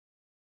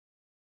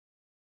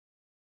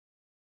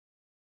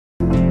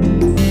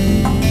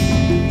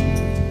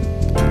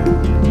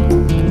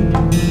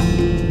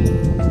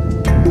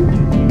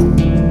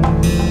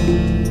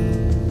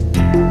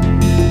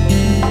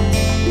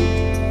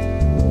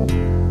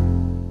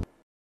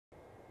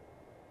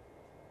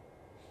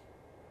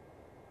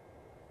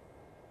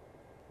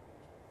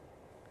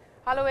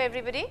Hello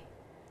everybody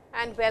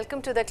and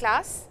welcome to the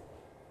class.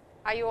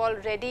 Are you all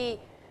ready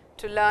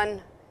to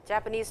learn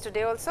Japanese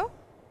today also?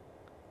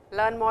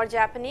 Learn more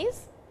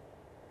Japanese?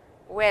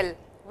 Well,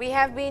 we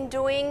have been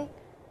doing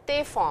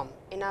te form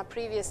in our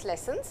previous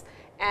lessons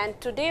and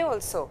today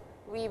also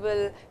we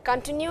will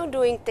continue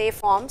doing te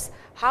forms,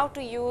 how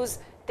to use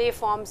te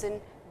forms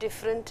in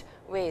different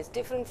ways,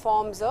 different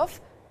forms of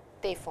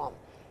te form,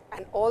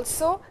 and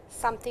also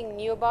something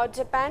new about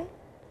Japan,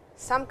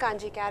 some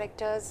kanji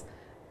characters,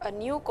 a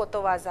new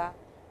kotowaza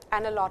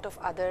and a lot of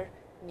other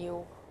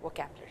new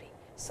vocabulary.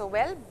 So,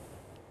 well,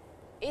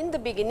 in the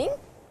beginning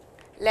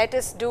let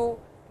us go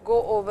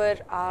over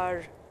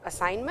our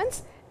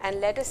assignments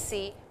and let us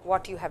see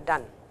what you have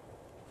done.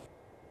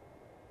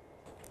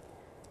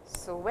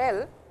 So,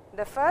 well,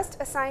 the first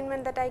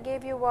assignment that I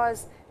gave you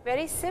was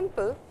very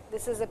simple.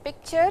 This is a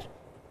picture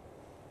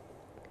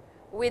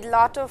with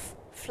lot of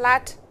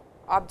flat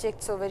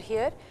objects over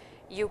here.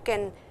 You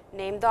can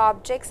name the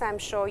objects, I am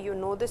sure you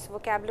know this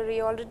vocabulary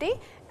already,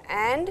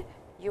 and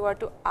you are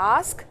to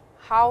ask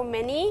how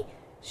many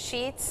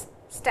sheets,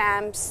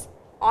 stamps,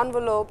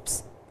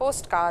 envelopes,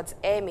 postcards,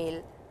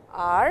 airmail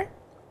are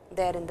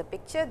there in the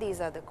picture.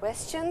 These are the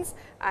questions.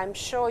 I am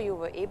sure you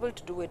were able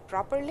to do it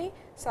properly.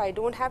 So, I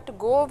do not have to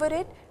go over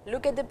it.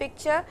 Look at the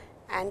picture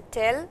and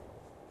tell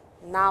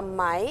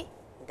namai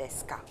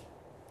desu ka.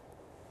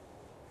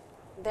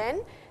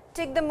 Then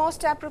take the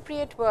most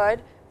appropriate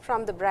word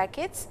from the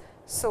brackets.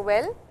 So,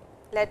 well,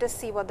 let us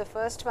see what the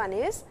first one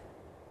is.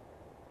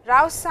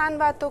 Rao-san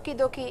wa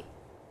tokidoki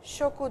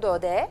shokudo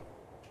de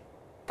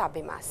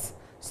tabemasu.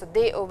 So,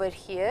 they over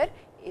here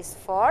is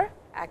for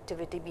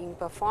activity being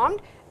performed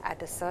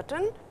at a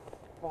certain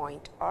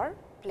point or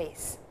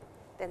place.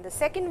 Then the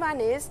second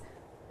one is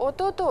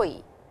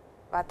ototoi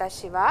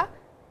watashi wa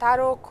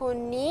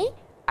Taro-kun ni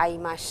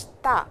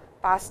aimashita.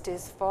 Past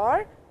is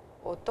for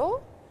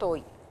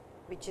ototoi,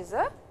 which is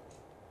a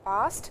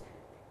past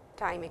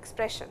time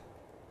expression.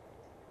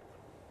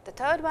 The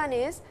third one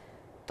is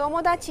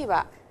tomodachi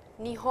wa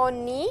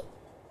Nihon ni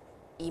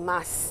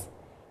imasu.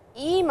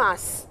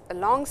 Imasu, a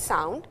long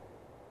sound,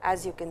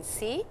 as you can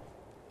see,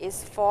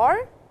 is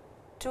for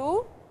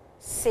to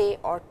say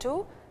or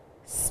to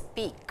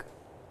speak.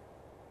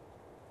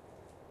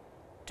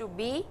 To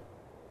be,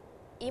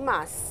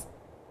 imasu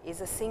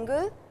is a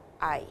single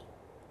I.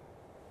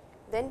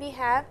 Then we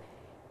have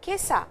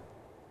kesa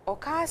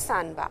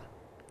okasan wa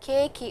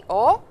keiki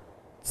o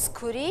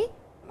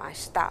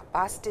tsukurimashita.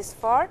 Past is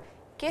for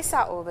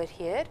kesa over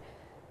here.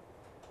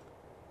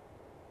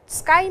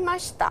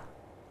 Tsukaimashita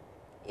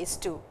is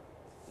to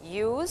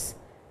use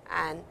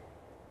and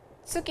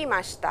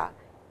tsukimashita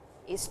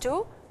is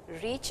to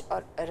reach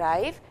or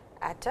arrive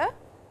at a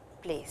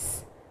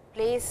place.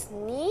 Place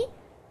ni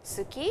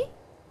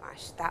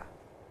tsukimashita.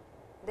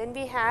 Then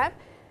we have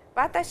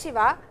watashi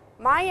wa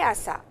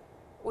maiasa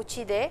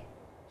uchi de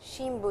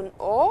shinbun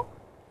o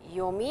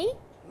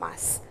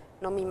yomimasu.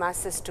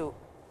 Nomimasu is to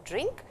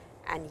drink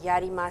and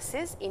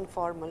yarimasu is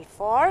informal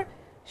for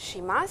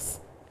shimasu,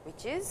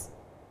 which is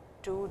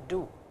to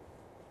do.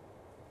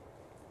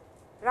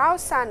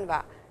 Rao-san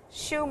wa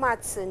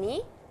shumatsu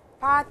ni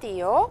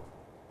party o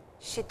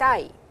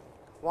shitai,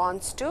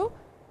 wants to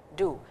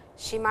do.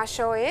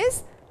 Shimashou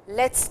is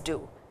let's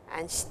do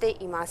and shite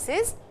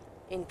imasu is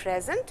in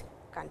present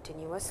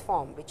continuous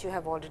form, which you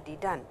have already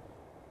done.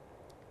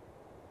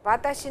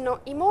 Watashi no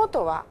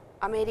imoto wa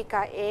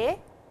America e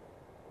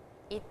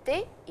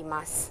itte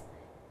imasu,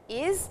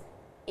 is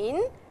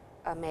in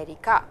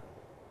America.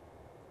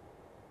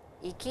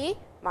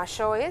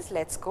 Ikimashou is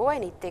let's go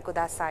and itte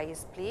kudasai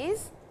is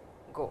please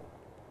go.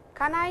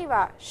 Kanai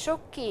wa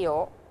shokki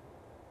o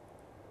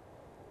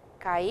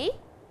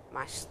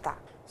kaimashita.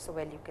 So,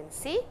 well, you can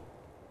see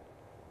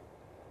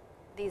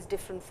these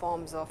different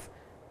forms of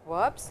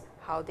verbs,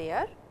 how they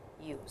are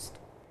used.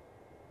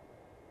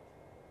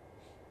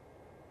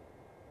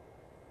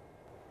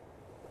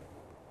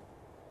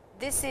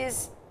 This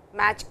is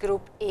match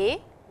group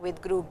A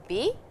with group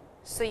B.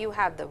 So, you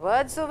have the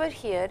words over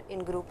here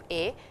in group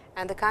A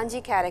and the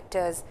kanji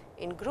characters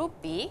in group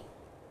B,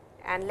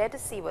 and let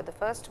us see what the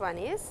first one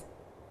is.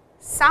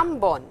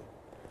 Sambon.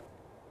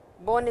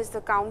 Bon is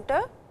the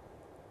counter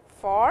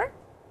for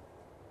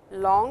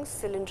long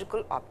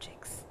cylindrical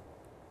objects.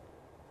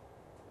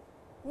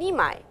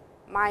 Nimai.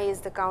 Mai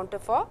is the counter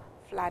for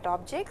flat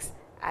objects,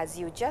 as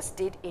you just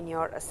did in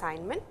your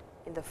assignment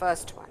in the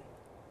first one.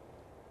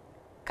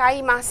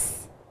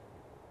 Kaimasu.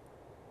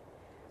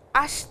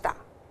 Ashita.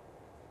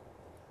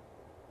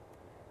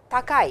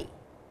 Takai.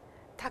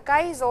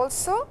 Takai is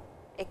also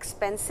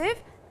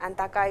expensive and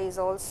takai is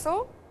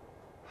also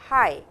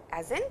high,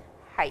 as in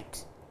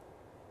height.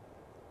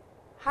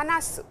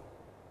 Hanasu.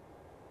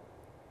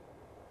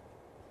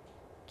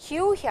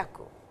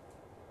 900.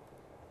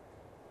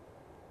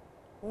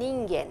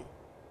 Ningen.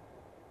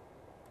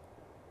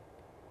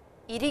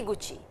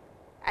 Iriguchi,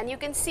 and you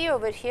can see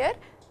over here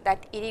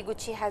that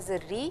iriguchi has a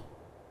ri.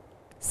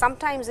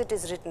 Sometimes it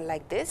is written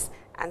like this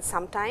and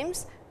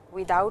sometimes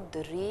without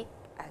the ri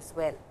as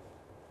well.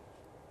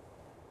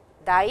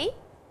 Dai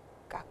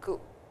gaku.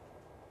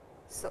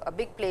 So, a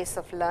big place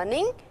of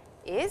learning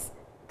is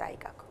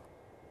daigaku.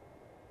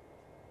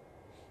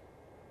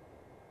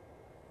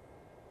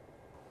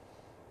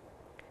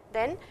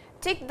 Then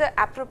tick the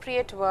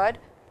appropriate word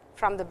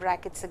from the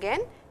brackets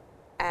again,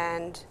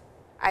 and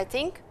I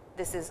think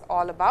this is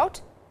all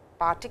about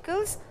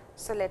particles.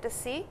 So, let us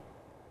see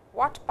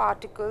what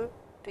particle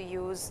to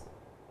use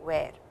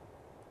where.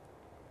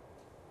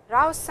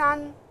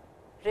 Rao-san,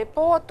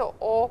 report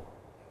o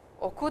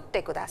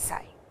okutte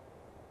kudasai.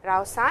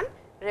 Rao-san,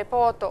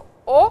 report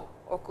o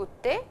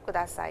okutte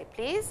kudasai.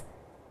 Please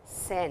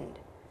send.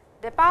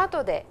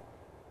 Departo de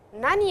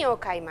nani o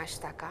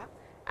kaimashita ka?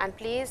 And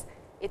please,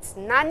 it is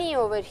nani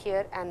over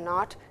here and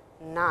not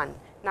nan.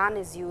 Nan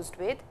is used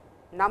with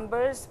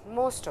numbers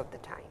most of the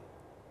time.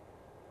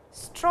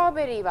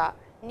 Strawberry wa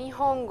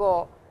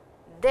nihongo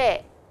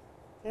de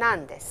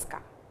nan desu ka?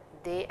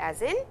 De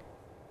as in.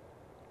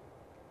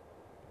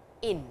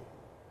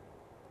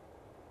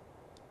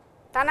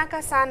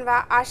 Tanaka-san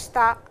wa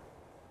ashita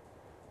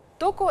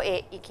doko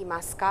e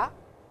ikimasu ka?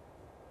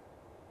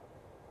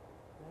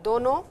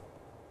 Dono,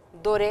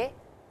 dore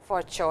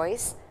for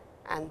choice,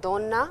 and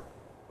donna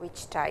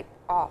which type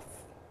of.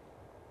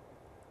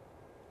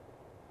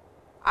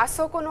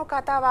 Asoko no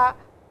kata wa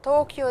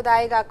Tokyo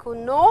Daigaku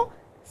no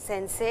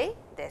sensei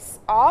desu.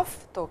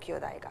 Of Tokyo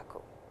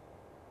Daigaku.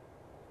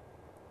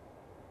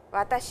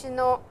 Watashi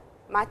no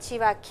machi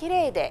wa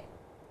kirei de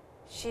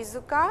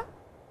shizuka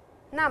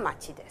na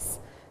machi desu.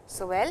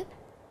 So, well,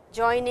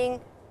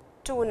 joining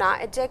two na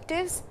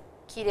adjectives,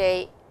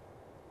 kirei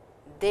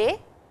de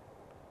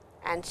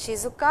and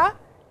shizuka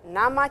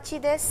na machi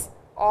desu,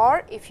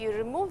 or if you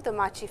remove the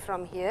machi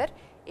from here,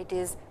 it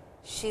is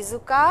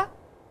shizuka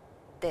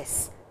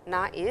desu.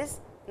 Na is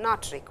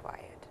not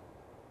required.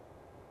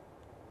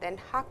 Then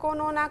hako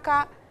no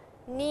naka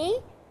ni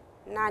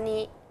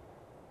nani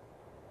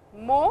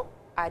mo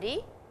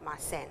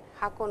arimasen.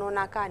 Hako no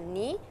naka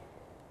ni,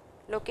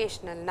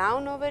 locational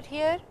noun over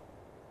here,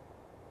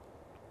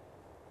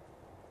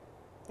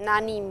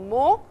 nani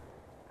mo,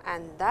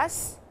 and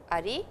thus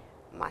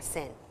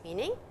arimasen,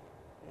 meaning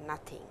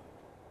nothing.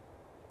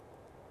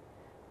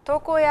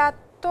 Tokoya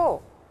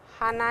to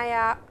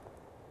hanaya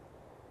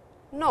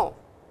no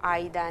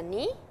aida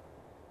ni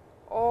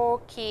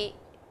oki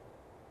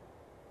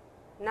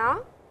na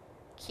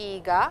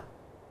ki ga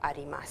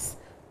arimasu.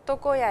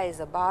 Tokoya is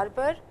a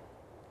barber.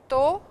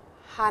 To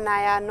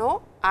hanaya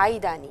no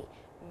aida ni,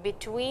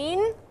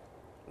 between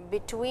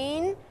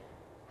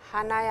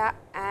hanaya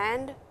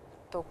and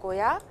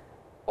tokoya,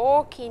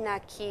 oki na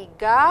ki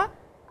ga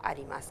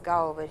arimasu.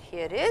 Ga over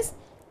here is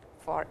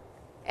for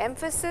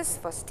emphasis,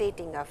 for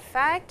stating a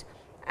fact,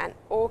 and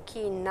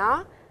oki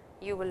na,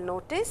 you will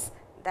notice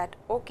that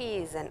oki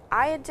is an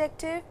I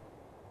adjective,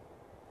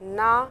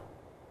 na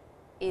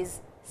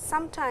is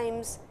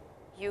sometimes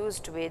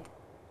used with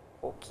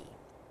oki.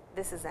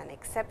 This is an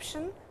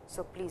exception.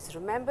 So, please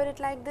remember it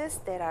like this.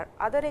 There are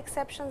other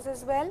exceptions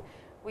as well.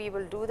 We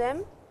will do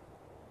them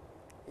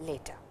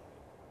later.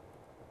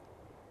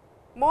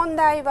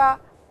 Mondai wa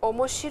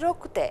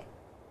omoshirokute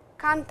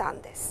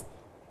kantan desu.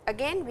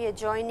 Again, we are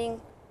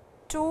joining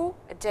two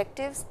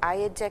adjectives,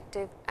 I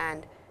adjective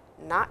and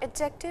na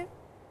adjective.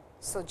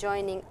 So,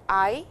 joining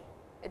I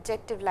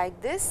adjective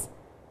like this,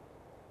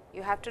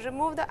 you have to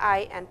remove the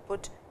I and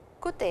put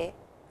kute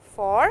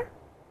for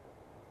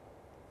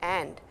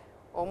and,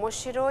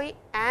 omoshiroi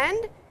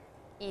and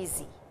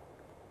easy.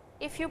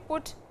 If you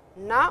put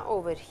na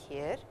over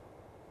here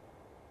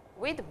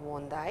with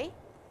mondai,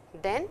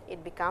 then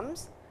it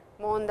becomes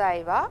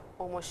mondai wa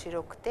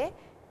omoshirokute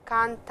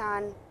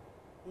kantan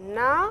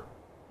na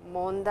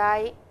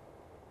mondai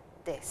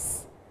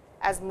desu.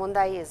 As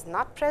mondai is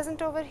not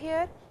present over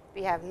here,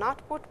 we have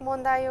not put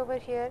mondai over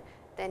here,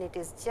 then it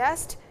is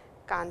just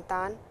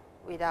kantan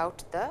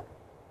without the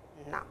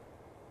na.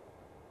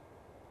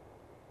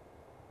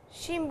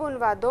 Shinbun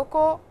wa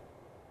doko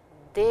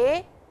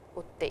de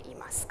utte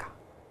imasu ka?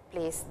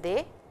 Place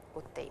de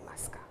utte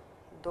imasu ka?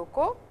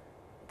 Doko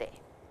de.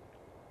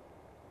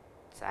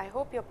 So, I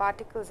hope your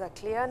particles are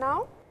clear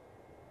now.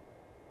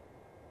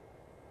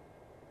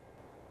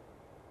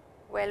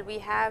 Well, we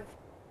have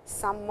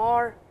some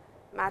more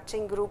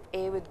matching group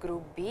A with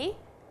group B.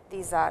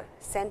 These are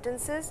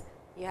sentences.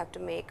 You have to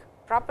make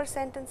proper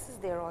sentences.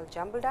 They are all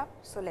jumbled up.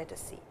 So, let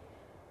us see.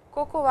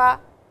 Koko wa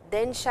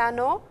densha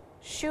no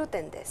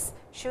shuten desu.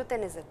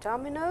 Shuten is a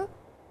terminal.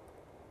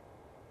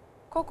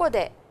 Koko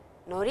de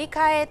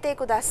norikaete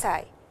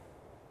kudasai.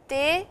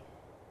 Te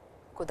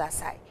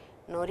kudasai.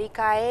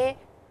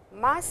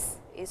 Norikaemasu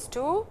is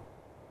to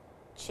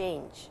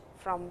change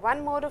from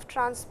one mode of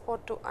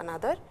transport to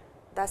another.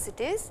 Thus,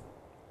 it is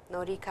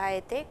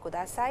norikaete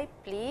kudasai.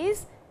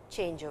 Please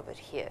change over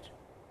here.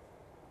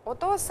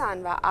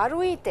 Oto-san wa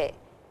aruite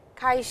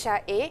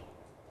kaisha e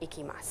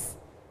ikimasu.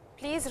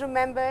 Please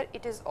remember,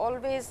 it is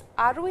always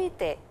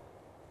aruite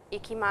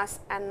ikimasu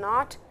and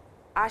not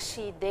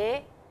ashi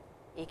de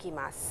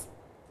ikimasu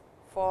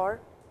for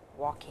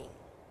walking.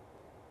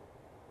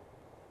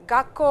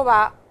 Gakko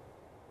wa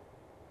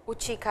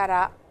uchi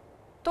kara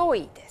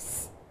toi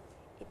desu.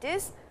 It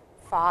is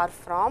far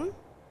from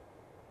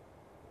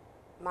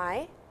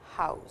my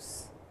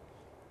house.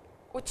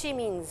 Uchi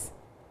means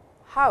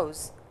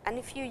house, and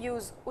if you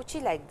use uchi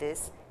like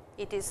this,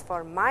 it is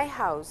for my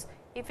house.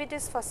 If it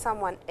is for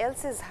someone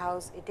else's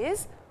house, it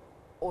is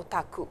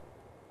otaku.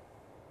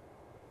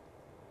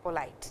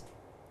 Polite.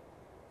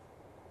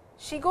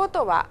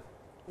 Shigoto wa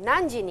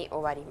nanji ni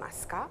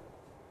owarimasu ka?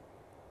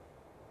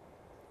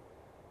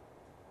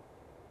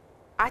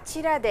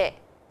 Achira de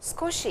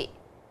skoshi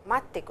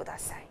matte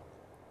kudasai.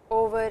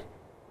 Over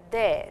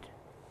there.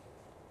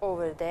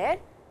 Over there.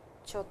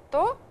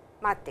 Chotto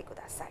matte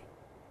kudasai.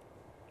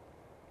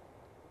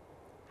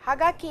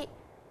 Hagaki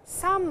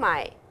 3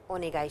枚お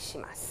願いし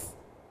ます。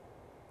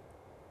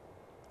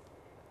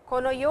こ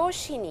の用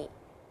紙に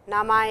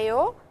名前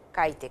を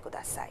書いてく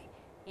ださい。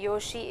用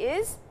紙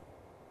is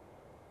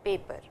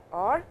paper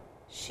or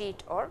sheet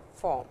or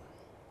form.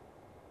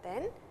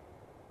 Then,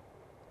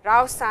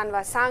 ラオさんは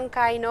3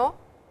階の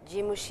事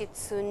務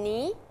室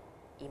に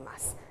いま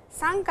す。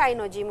3階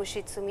の事務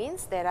室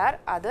means there are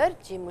other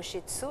事務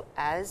室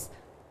as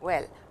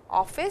well,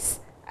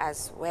 office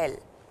as well.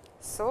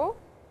 So,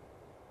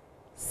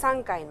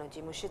 3階の事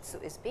務室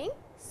is being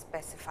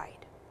specified.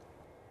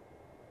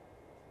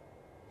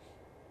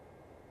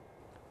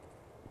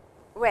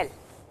 Well,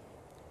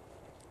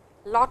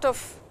 lot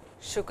of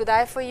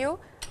shukudai for you.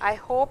 I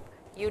hope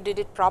you did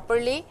it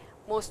properly.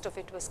 Most of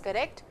it was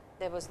correct.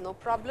 There was no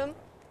problem,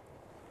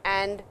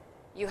 and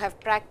you have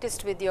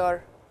practiced with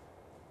your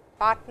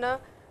partner,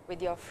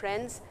 with your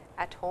friends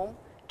at home.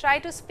 Try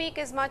to speak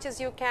as much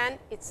as you can.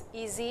 It's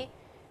easy.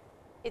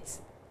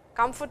 It's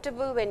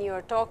comfortable when you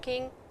are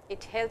talking.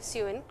 It helps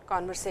you in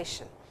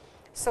conversation.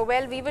 So,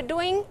 well, we were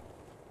doing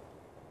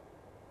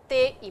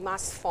te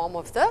imasu form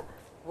of the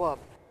verb.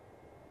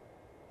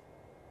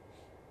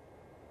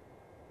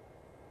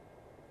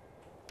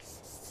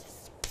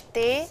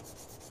 Te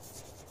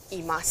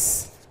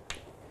imasu.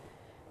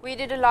 We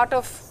did a lot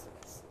of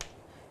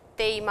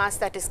te imasu,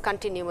 that is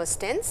continuous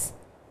tense.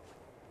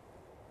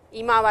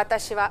 Ima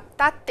watashi wa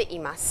tatte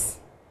imasu.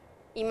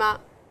 Ima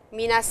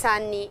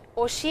minasan ni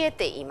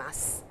oshiete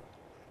imasu.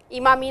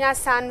 Ima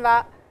minasan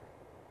wa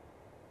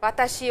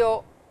watashi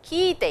o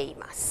kiite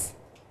imasu.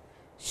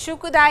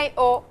 Shukudai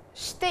o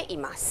shite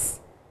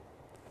imasu.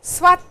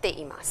 Swatte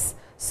imasu.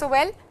 So,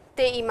 well,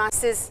 te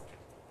imasu is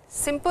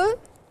simple,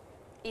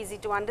 easy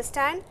to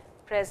understand,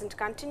 present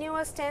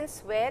continuous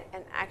tense where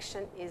an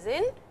action is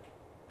in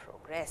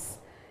progress.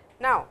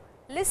 Now,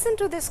 listen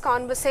to this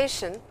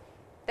conversation.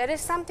 There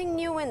is something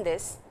new in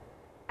this,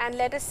 and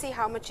let us see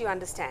how much you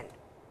understand.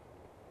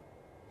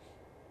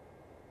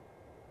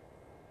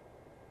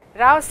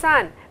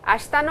 Rao-san, 明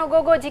日の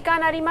午後時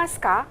間あります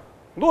か？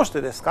どうし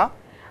てですか？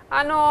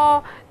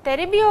テ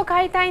レビを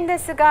買いたいんで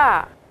す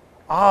が。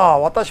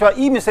私は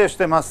いい店をし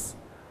てます。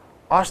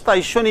明日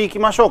一緒に行き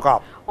ましょう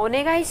か？お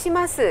願いし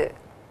ます。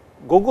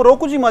午後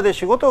6時まで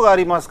仕事があ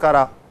りますか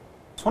ら、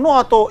その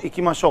後行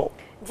きましょ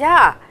う。じ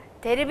ゃあ、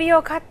テレビ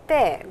を買っ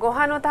てご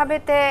飯を食べ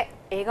て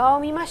映画を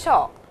見まし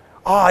ょう。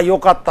よ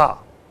かった。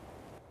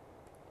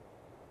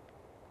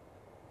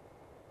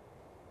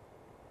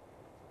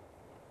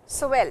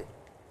So, well,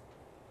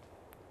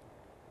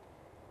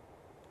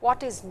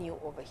 what is new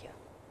over here?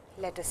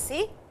 Let us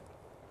see.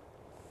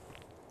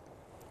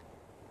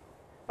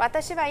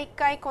 私は一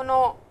回こ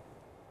の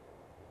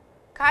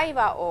会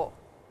話を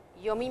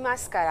読みま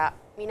すから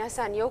皆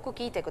さんよく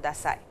聞いてくだ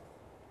さい。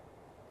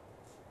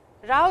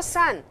ラオ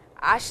さん、明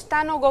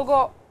日の午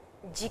後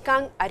時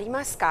間あり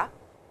ますか？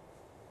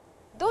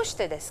どうし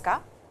てです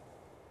か？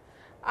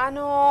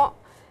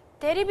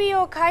テレビ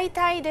を買い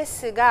たいで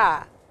す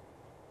が、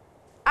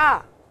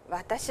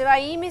私は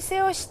いい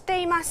店を知っ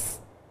ていま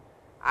す。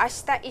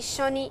明日一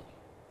緒に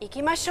行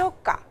きましょう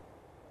か？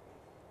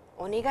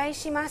お願い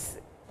しま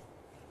す。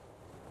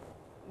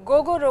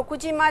午後6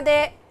時ま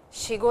で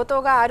仕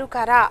事がある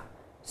から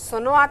そ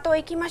の後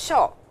行きまし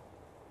ょ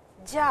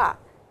う。じゃあ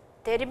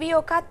テレビ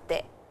を買っ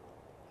て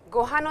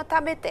ご飯を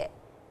食べて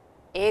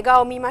映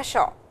画を見まし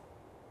ょ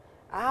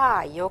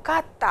う。よか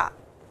った。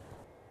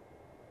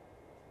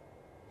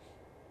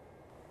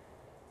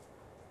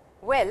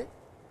Well,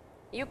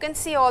 you can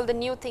see all the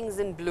new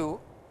things in blue.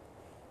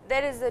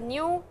 There is a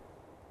new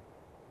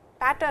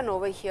pattern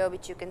over here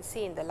which you can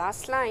see in the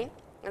last line,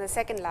 in the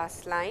second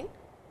last line.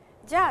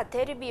 じゃあ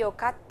テレビを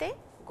買って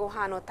ご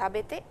飯を食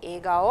べて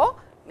映画を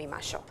見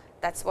ましょう。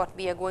That's what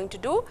we are going to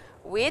do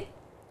with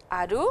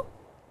aru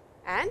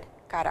and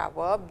kara,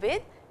 verb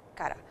with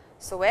kara.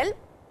 So, well,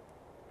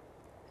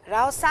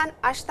 Rao-san,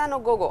 明日の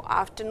午後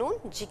afternoon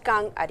時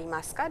間あり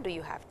ますか？ Do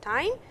you have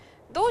time?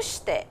 どう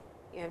して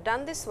You have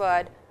done this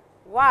word.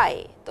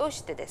 Why? どう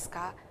してです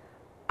か？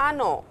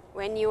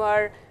 when you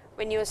are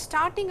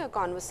starting a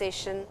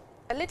conversation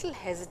a little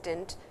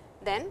hesitant,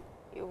 then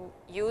you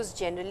use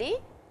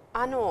generally not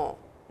ano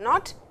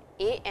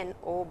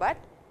but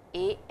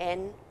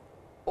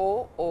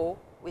anoo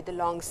with a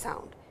long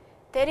sound.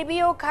 テレ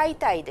ビを買い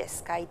たいで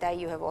す。買いた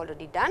い you have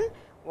already done.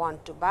 Want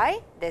to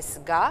buy で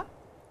すが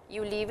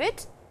you leave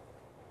it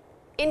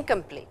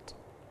incomplete.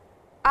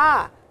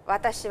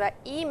 私は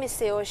いい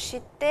店を知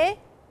って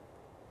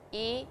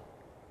い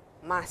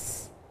ま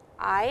す。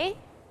I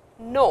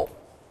know.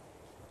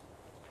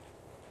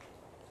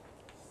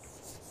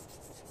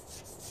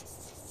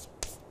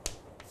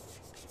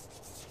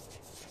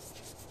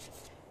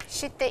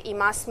 Shitte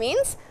imasu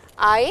means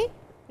I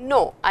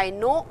know. I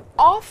know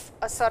of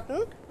a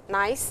certain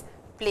nice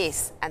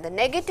place, and the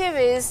negative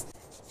is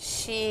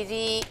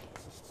shirimasen.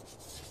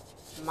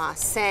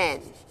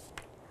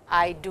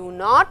 I do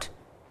not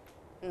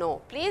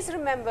know. Please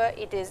remember,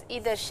 it is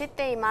either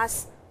shitte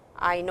imasu,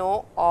 I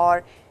know,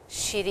 or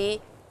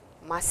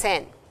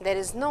shirimasen. There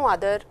is no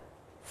other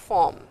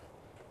form.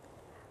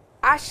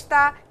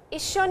 Ashita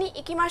ishshoni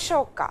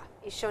ikimashou ka.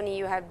 Ishshoni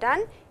you have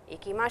done.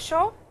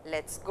 Ikimashou,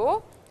 let's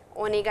go.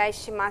 Onegai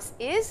shimasu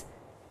is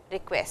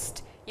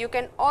request. You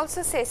can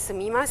also say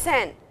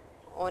sumimasen.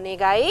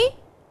 Onegai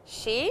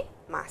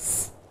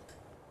shimasu.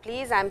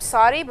 Please, I am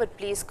sorry, but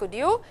please could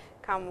you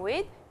come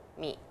with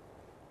me.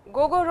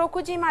 Gogo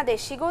 6 ji made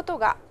shigoto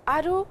ga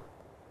aru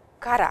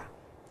kara.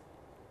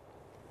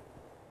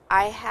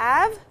 I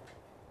have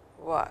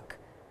work.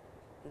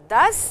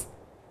 Thus,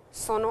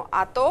 sono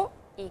ato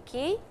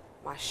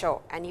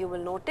ikimashou. And you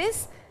will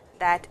notice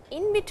that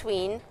in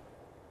between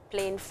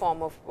plain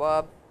form of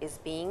verb is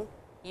being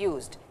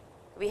used.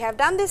 We have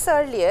done this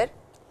earlier.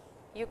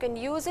 You can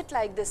use it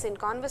like this in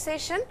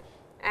conversation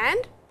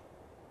and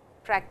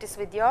practice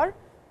with your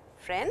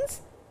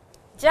friends.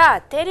 Ja,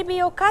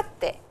 terebi o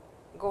katte,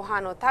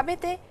 gohan o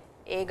tabete,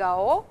 eiga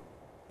o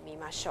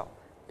mimashou.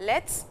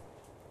 Let's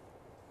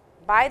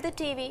buy the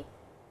TV,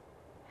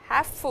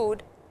 have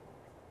food,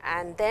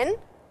 and then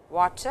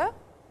watch a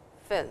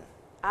film.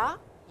 Ah,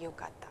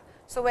 yokatta.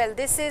 So, well,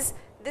 this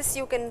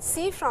you can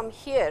see from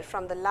here,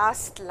 from the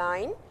last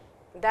line,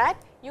 that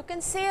you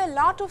can say a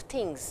lot of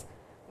things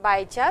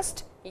by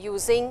just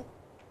using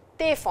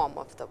te form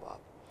of the verb,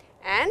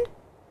 and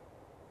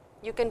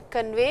you can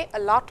convey a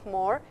lot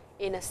more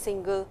in a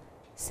single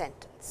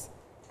sentence.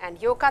 And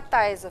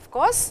yokatta is, of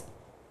course,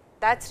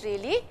 that is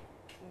really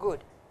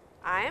good.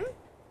 I am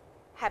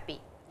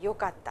happy,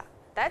 yokatta,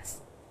 that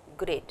is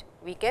great.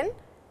 We can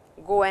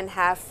go and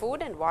have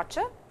food and watch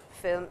a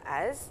film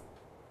as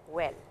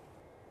well.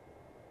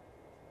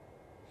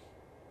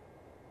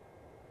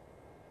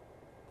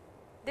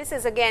 This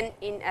is again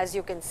in, as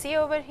you can see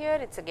over here,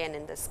 it is again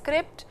in the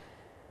script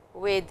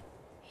with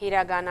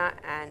hiragana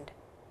and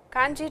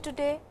kanji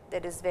today.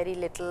 There is very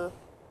little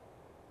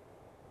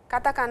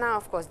katakana,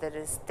 of course, there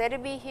is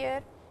terebi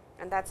here,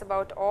 and that is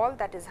about all.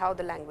 That is how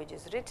the language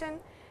is written,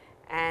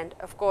 and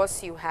of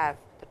course, you have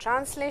the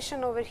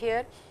translation over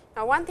here.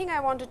 Now, one thing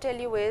I want to tell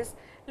you is,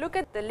 look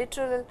at the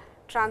literal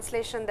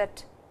translation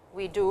that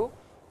we do.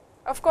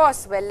 Of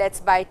course, well, let us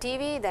buy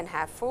TV, then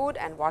have food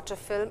and watch a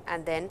film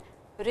and then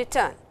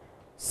return.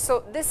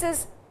 So, this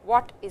is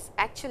what is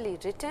actually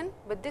written,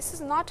 but this is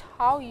not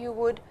how you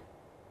would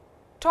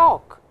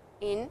talk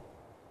in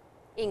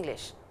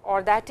English,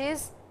 or that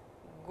is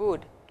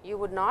good. You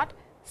would not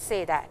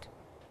say that.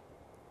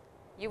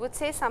 You would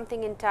say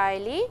something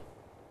entirely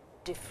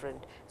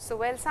different. So,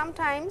 well,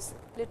 sometimes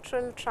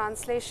literal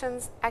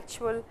translations,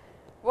 actual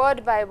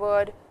word by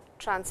word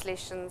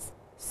translations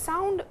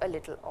sound a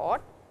little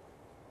odd,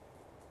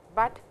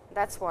 but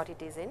that is what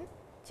it is in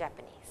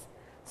Japanese.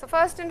 So,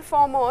 first and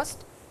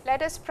foremost,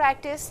 let us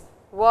practice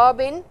verb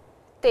in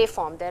te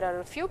form. There are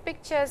a few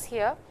pictures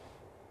here.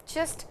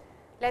 Just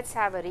let us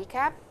have a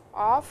recap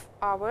of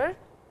our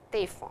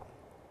te form.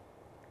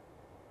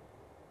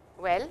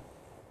 Well,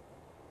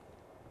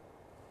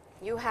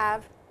 you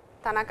have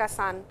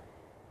Tanaka-san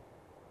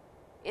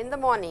in the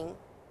morning,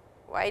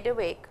 wide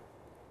awake.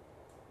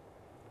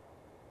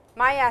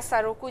 Mai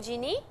asa 6 ji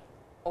ni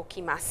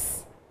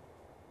okimasu.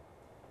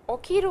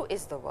 Okiru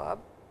is the verb,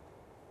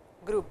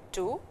 group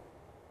 2,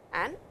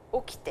 and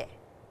okite.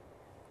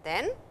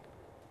 Then,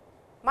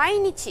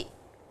 mainichi,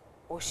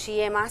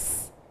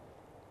 oshiemasu,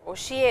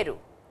 oshieru,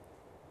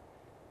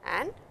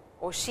 and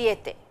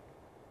oshiete.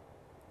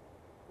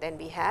 Then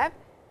we have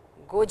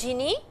 5 ji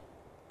ni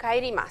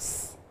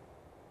kairimasu.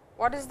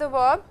 What is the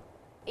verb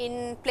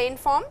in plain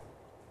form,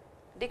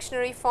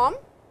 dictionary form?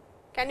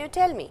 Can you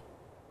tell me?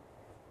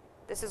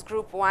 This is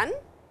group 1,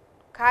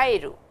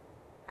 kairu,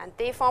 and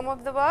te form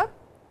of the verb,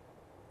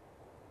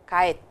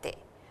 kaette.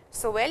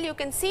 So, well, you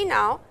can see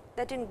now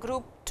that in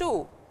group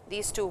 2,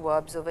 these two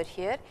verbs over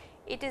here,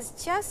 it is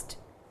just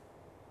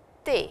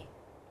te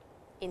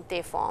in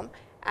te form,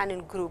 and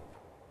in group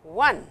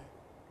 1,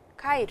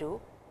 kairu,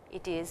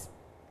 it is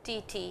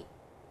tte.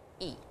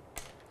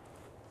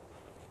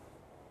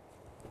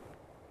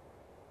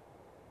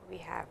 We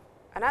have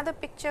another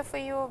picture for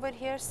you over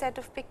here, set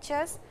of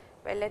pictures.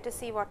 Well, let us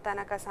see what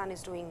Tanaka-san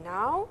is doing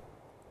now.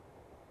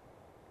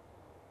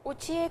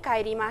 Uchi e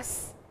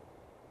kairimasu.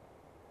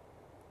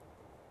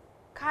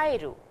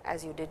 Kairu,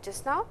 as you did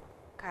just now,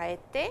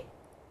 kaette.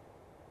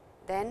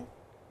 Then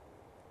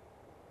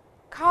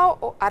kao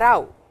o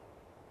arau,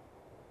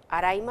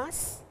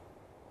 araimasu,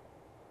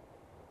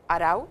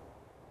 arau,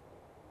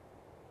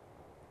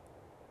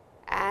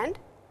 and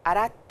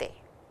aratte.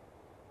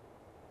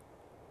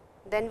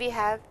 Then we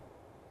have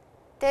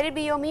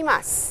terebi o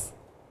mimasu,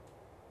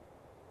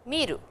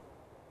 miru,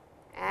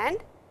 and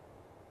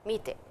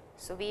mite.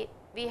 So,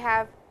 we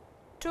have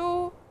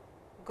 2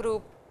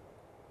 group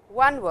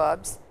 1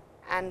 verbs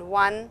and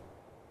 1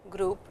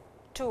 group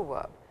 2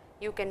 verb.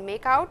 You can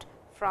make out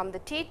from the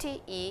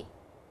TTE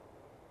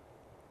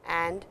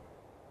and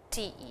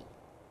TE.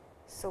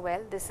 So,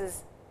 well, this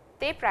is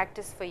te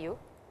practice for you.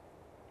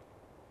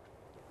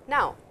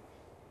 Now,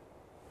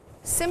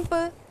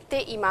 simple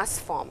te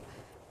imasu form.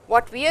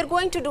 What we are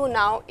going to do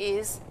now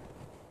is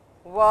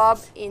verb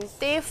in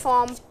te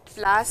form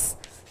plus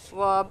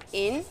verb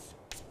in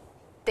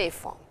te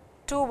form.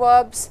 2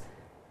 verbs,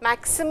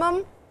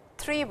 maximum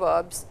 3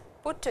 verbs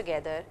put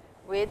together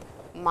with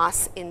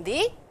mas in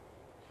the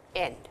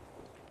end.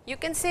 You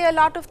can say a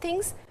lot of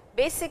things.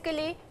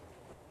 Basically,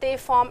 te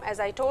form, as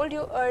I told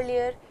you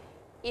earlier,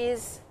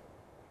 is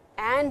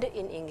and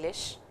in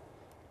English,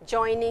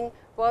 joining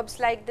verbs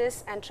like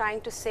this and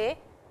trying to say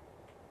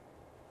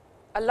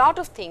a lot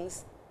of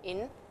things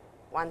in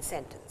one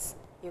sentence.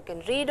 You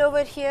can read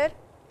over here.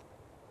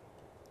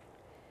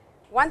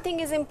 One thing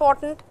is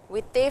important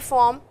with te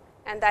form,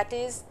 and that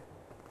is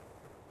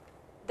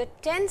the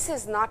tense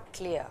is not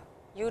clear.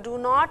 You do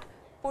not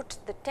put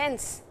the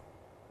tense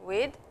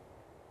with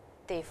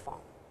te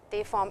form.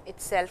 Te form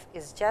itself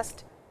is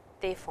just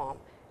te form,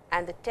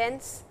 and the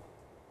tense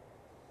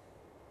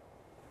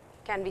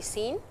can be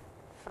seen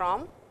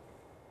from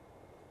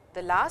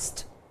the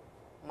last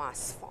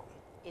mas form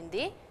in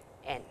the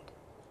end.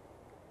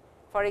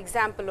 For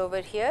example,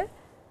 over here,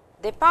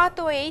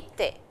 depato e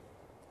itte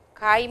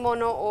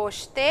kaimono o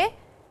shite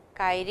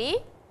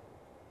kairimasu.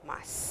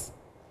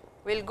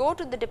 We will go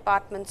to the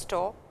department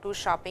store, do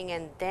shopping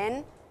and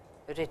then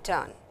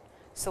return.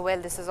 So, well,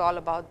 this is all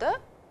about the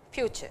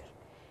future.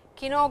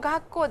 Kino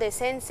gakkou de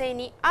sensei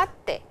ni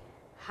atte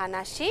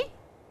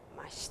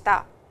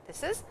hanashimashita.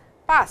 This is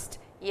past.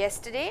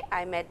 Yesterday,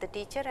 I met the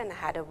teacher and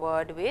had a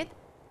word with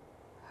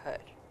her.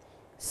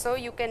 So,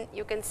 you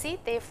can see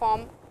te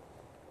form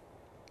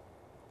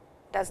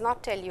does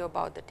not tell you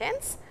about the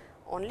tense,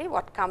 only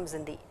what comes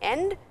in the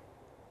end.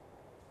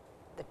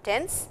 The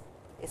tense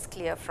is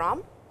clear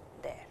from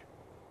there.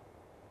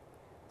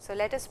 So,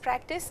 let us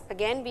practice.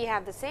 Again, we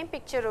have the same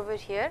picture over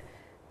here.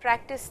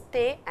 Practice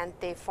te and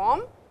te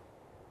form.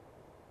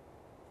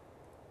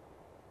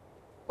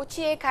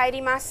 Uchi e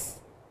kaerimasu.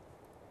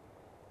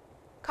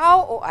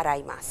 Kao o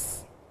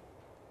araimasu.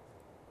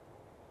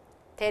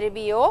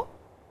 Terebi o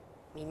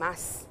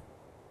mimasu.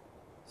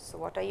 So,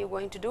 what are you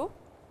going to do?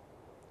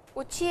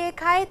 Uchi e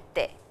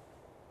kaette,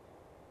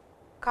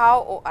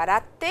 kao o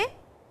aratte,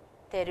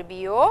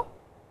 terebi o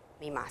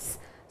mimasu.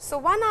 So,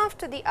 one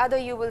after the other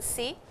you will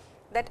see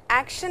that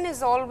action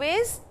is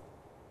always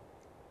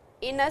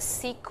in a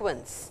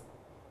sequence.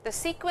 The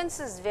sequence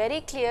is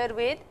very clear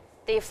with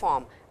te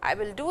form. I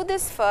will do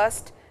this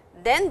first,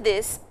 then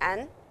this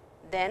and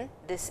then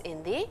this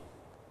in the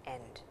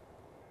end.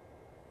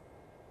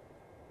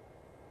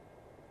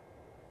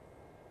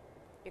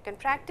 You can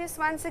practice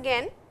once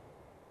again.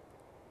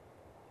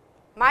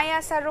 Mai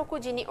asa 6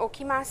 ji ni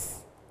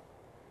okimasu.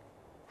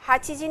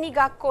 8 ji ni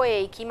gakkou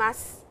e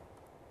ikimasu.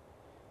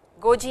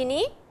 5 ji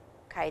ni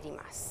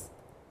kaerimasu.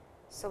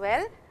 So,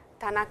 well,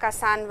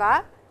 Tanaka-san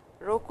wa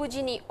 6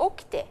 ji ni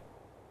okite,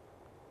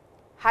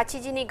 8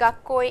 ji ni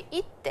gakkou e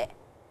itte,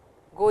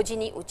 5 ji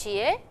ni uchi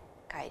e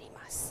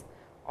kaerimasu.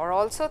 Or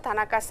also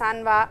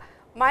Tanaka-san wa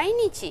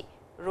mainichi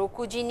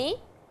 6 ji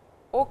ni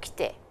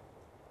okite,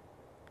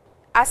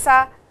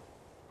 asa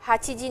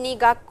 8 ji ni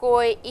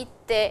gakkou e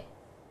itte,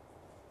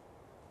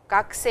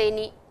 学生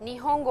に日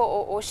本語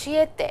を教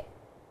えて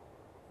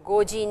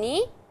5時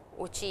に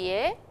家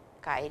へ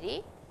帰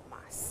りま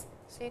す。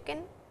So, you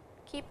can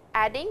keep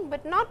adding,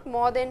 but not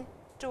more than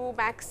 2,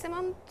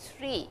 maximum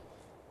 3.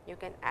 You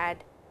can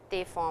add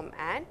te form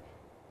and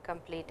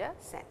complete a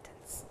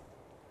sentence.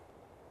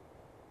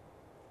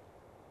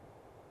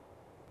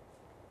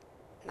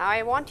 Now,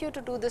 I want you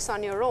to do this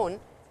on your own.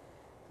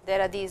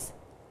 There are these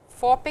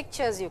 4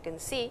 pictures you can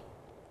see.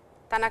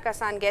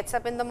 Tanaka-san gets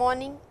up in the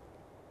morning.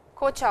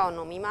 Kocha o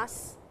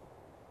nomimasu.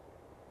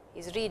 He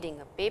is reading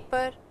a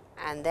paper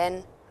and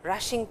then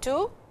rushing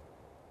to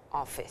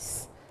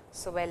office.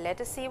 So, well,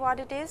 let us see what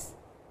it is.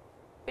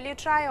 Will you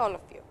try, all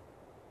of you?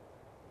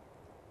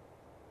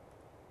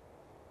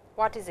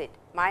 What is it?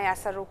 Mai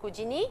asa 6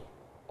 ji ni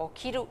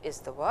okiru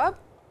is the verb.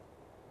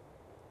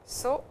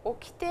 So,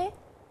 okite,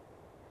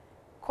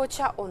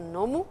 kocha o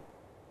nomu,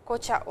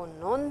 kocha o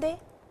nonde,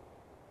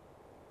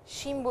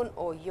 shimbun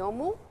o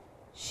yomu,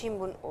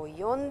 shimbun o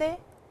yonde,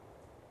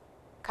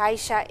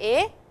 kaisha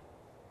e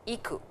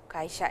iku,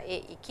 kaisha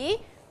e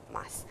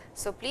ikimasu.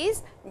 So,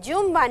 please,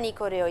 junban ni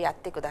kore o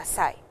yatte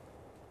kudasai.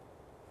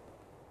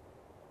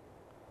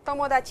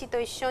 Tomodachi to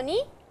issho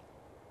ni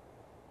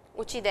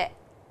uchi de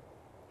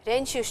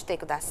renshū shite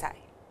kudasai.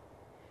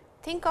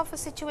 Think of a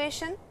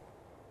situation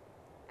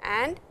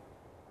and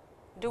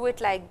do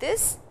it like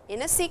this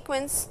in a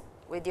sequence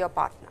with your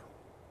partner.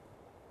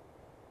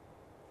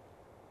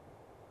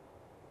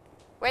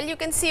 Well, you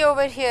can see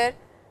over here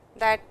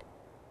that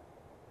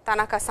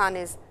Tanaka-san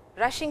is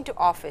rushing to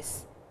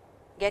office,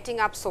 getting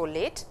up so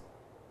late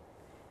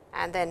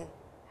and then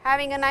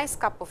having a nice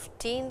cup of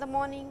tea in the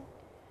morning,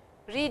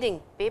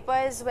 reading paper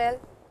as well.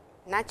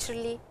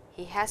 Naturally,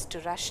 he has to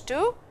rush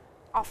to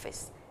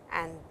office,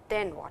 and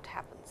then what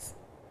happens?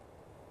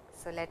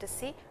 So, let us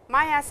see.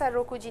 毎朝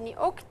6時に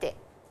起きて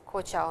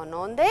紅茶を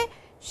飲んで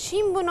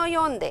新聞を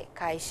読んで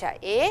会社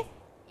へ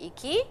行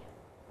き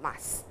ま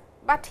す。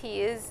But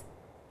he is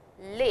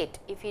late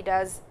if he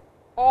does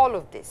all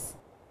of this.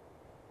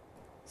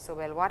 So,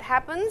 well, what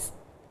happens?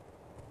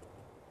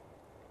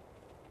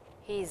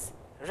 He is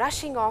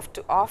rushing off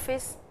to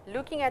office,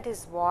 looking at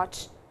his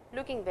watch,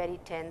 looking very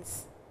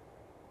tense,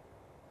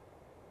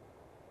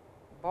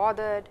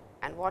 bothered,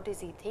 and what is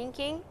he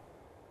thinking?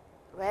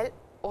 Well,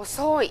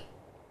 osoi.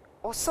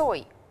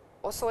 Osoi.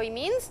 Osoi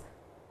means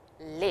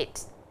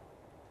late.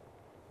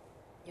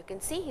 You can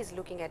see he is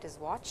looking at his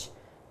watch.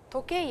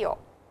 Tokeyo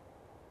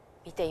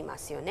見ていま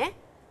すよね。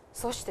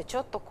そしてち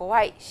ょっと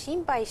怖い、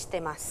心配し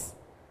てます。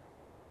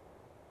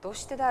どう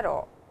してだ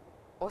ろ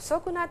う。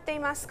遅くなってい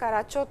ますか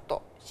らちょっ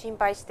と心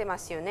配してま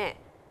すよね。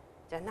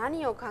じゃあ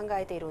何を考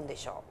えているんで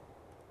しょ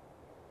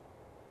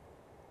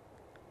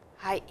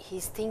う。はい、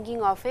he's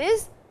thinking of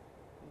his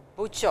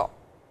部長。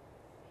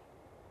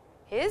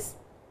his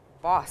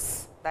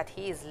boss, that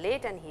he is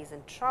late and he is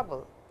in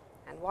trouble.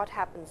 And what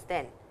happens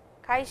then?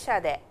 会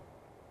社で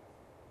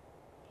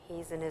he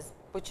is in his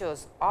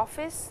Bucho's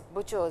office.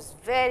 Bucho is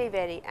very,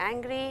 very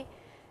angry,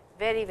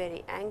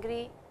 very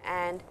angry,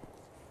 and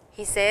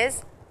he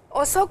says,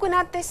 遅く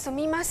なってす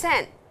みま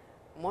せん。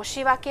申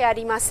し訳あ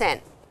りませ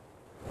ん。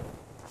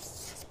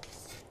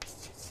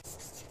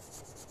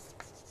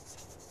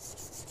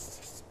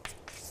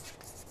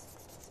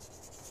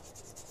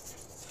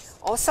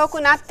遅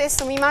くなって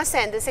すみま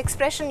せん。This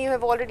expression you have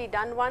already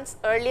done once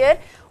earlier.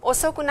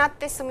 遅くなっ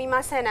てすみ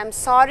ません。I'm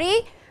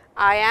sorry,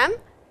 I am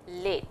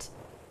late.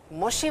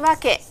 申し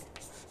訳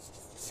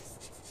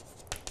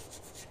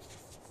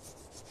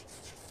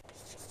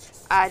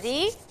あ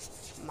り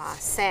ま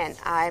せん。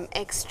I'm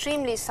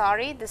extremely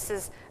sorry. This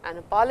is an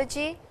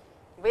apology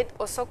with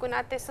遅く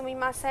なってすみ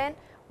ません。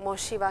申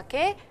し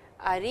訳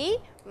あ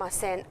りま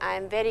せん。I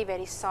am very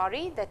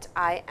sorry that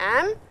I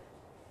am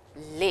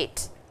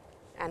late.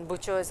 And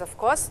Bucho is of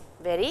course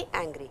very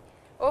angry.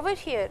 Over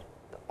here,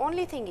 the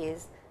only thing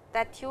is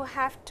that you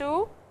have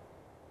to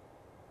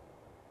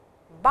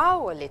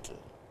bow a little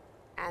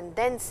and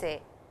then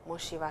say 申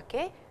し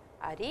訳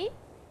あり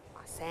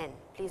ません.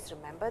 Please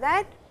remember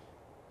that.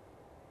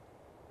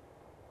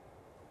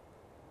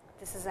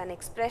 This is an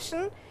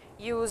expression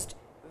used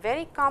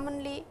very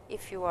commonly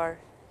if you are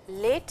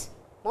late,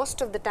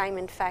 most of the time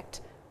in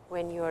fact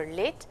when you are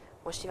late.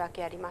 申し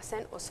訳ありませ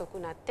ん。遅く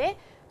なって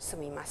す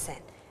みませ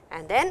ん.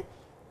 And then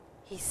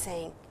he's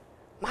saying,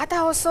 ま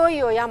た遅い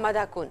よ山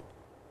田君.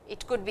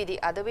 It could be the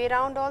other way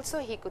around also.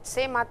 He could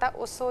say また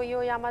遅い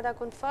よ山田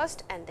君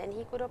first and then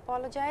he could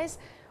apologize.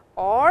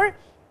 Or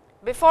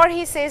before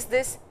he says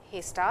this,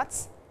 he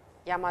starts,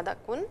 Yamada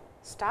kun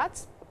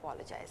starts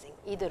apologizing.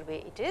 Either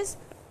way it is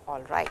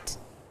all right.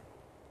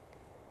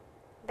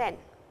 Then,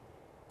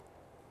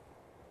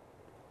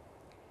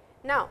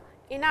 now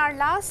in our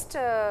last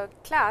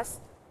class,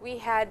 we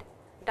had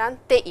done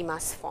te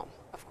imasu form,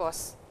 of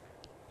course.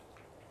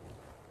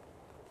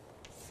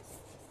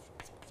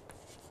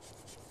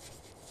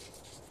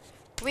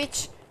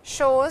 Which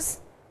shows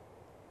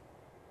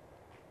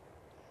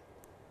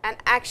an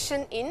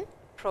action in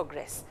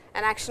progress.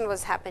 An action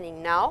was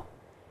happening now,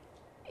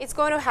 it is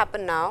going to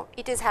happen now,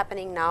 it is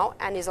happening now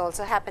and is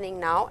also happening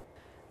now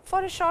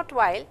for a short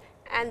while,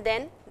 and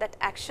then that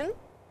action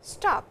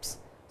stops.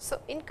 So,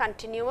 in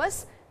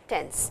continuous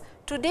tense.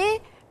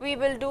 Today, we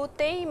will do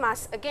te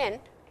imasu again,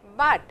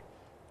 but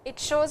it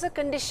shows a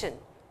condition.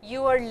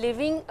 You are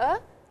living a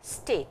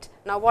state.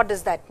 Now, what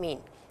does that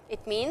mean?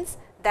 It means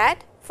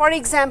that, for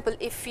example,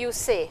 if you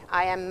say,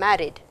 I am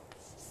married,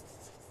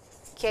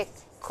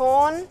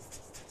 kekkon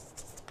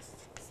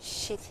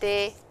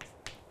shite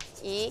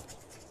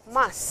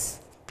imasu.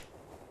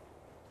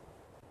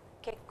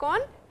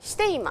 Kekkon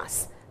shite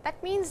imasu.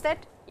 That means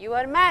that you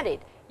are married,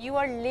 you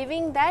are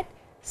living that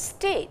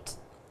state,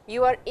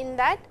 you are in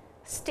that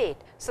state.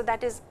 So,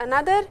 that is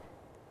another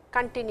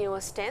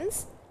continuous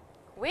tense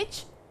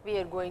which we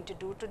are going to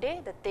do today,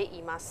 the te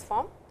imasu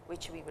form,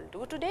 which we will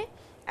do today.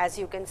 As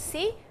you can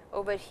see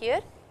over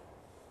here,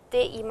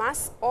 te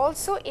imasu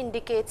also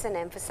indicates and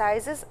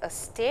emphasizes a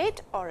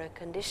state or a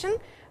condition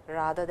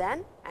rather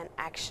than an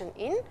action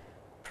in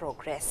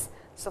progress.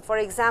 So, for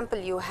example,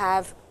 you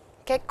have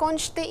kekkon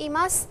shite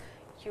imasu.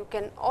 You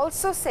can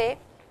also say,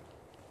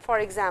 for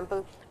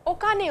example,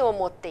 okane o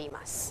motte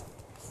imasu.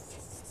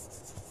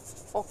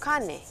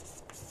 Okane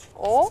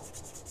o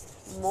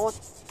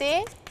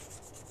motte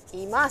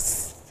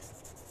imasu.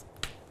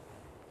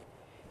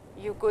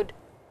 You could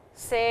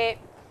say,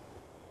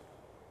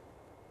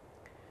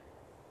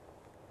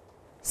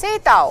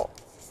 seita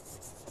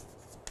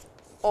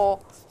o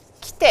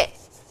kite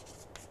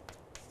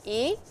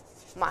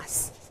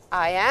imasu.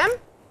 I am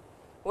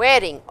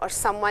wearing, or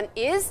someone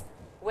is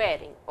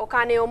wearing.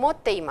 Okane o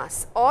motte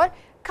imasu, or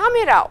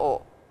kamera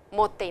o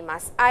motte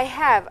imasu. I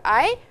have,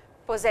 I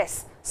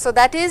possess. So,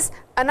 that is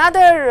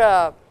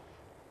another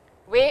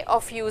way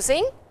of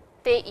using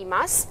te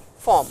imasu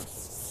form.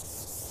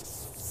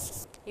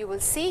 You will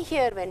see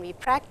here when we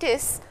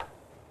practice,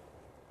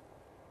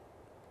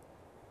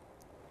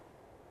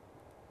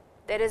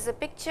 there is a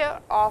picture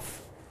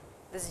of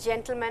this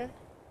gentleman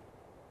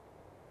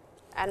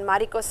and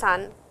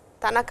Mariko-san,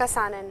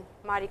 Tanaka-san and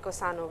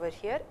Mariko-san over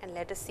here, and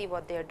let us see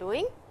what they are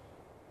doing.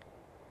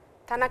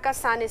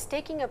 Tanaka-san is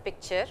taking a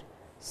picture.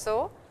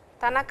 So,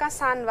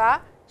 Tanaka-san wa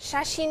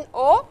shashin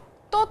o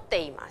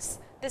totte imasu.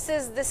 This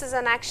is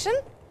an action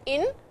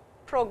in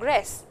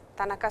progress.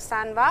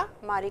 Tanaka-san wa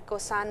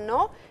Mariko-san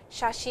no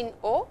shashin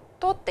o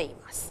totte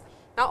imasu.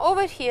 Now,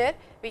 over here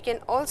we can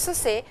also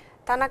say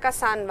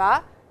Tanaka-san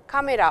wa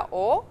camera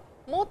o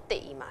motte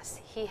imasu.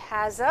 He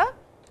has a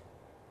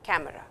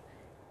camera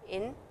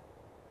in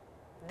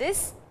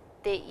this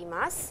te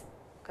imasu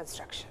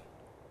construction.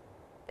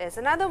 There is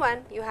another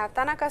one, you have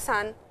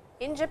Tanaka-san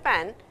in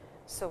Japan.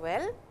 So,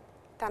 well,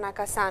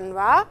 Tanaka-san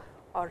wa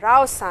or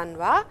Rao-san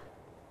wa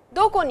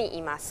doko ni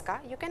imasu ka?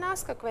 You can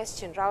ask a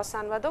question,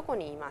 Rao-san wa doko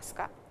ni imasu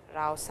ka?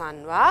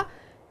 Rao-san wa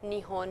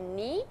Nihon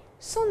ni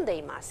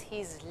sunde imasu. He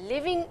is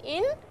living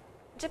in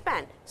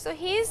Japan. So,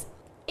 he is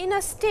in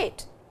a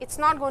state. It is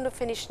not going to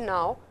finish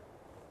now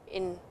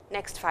in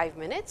next 5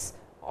 minutes,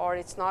 or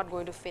it is not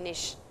going to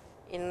finish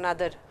in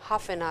another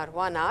half an hour,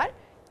 1 hour.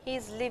 He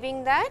is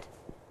living that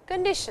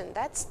condition,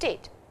 that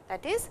state,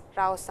 that is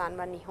Rao-san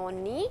wa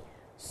Nihon ni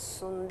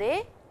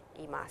sunde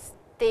imasu,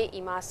 te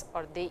imasu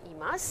or de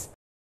imasu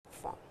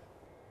form.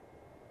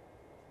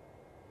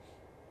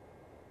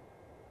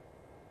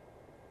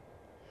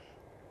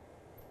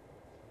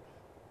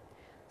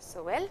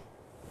 So, well,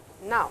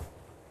 now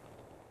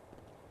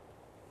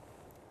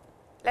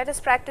let us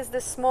practice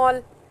this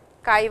small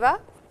kaiwa,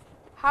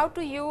 how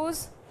to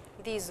use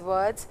these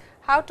words,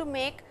 how to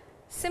make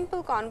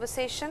simple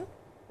conversation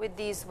with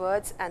these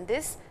words and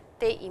this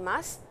te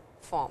imasu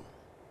form.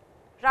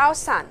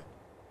 Rao-san,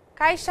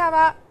 kaisha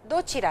wa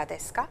dochira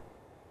desu ka?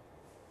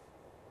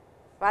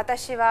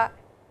 Watashi wa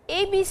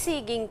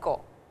ABC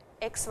ginko,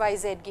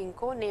 XYZ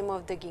ginko, name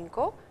of the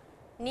ginko,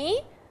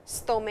 ni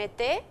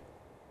tsutomete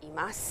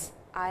imasu.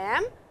 I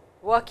am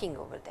working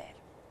over there.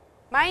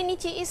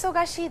 Mainichi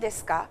isogashii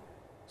desu ka?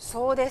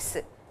 Sou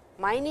desu.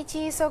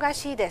 Mainichi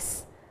isogashii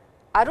desu.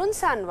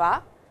 Arun-san wa,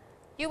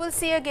 you will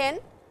see again,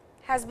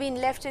 has been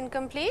left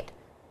incomplete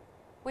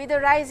with a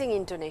rising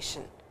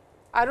intonation.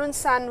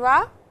 Arun-san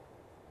wa,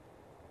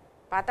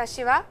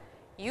 watashi wa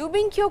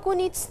yubin kyoku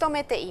ni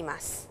tsutomete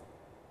imasu.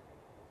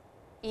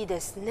 Ii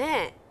desu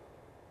ne.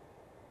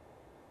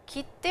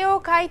 Kitte o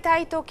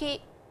kaitai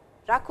toki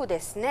raku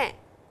desu ne.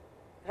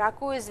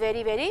 Raku is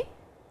very, very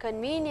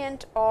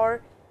convenient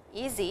or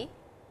easy.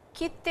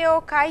 Kitte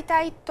o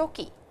kaitai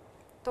toki.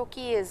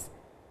 Toki is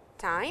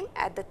time.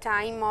 At the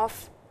time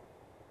of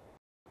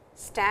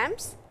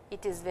stamps,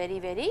 it is very,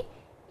 very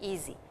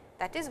easy.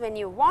 That is, when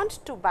you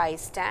want to buy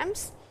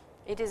stamps,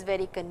 it is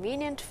very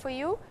convenient for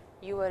you.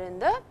 You are in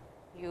the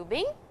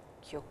yubin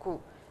kyoku.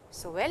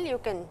 So, well, you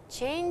can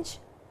change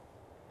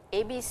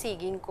ABC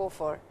ginko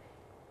for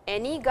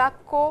any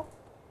gakko,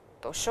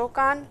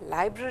 toshokan,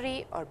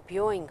 library or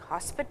byoin,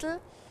 hospital,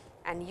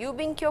 and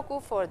yubin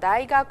kyoku for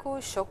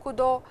daigaku,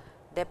 shokudo,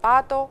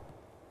 depato,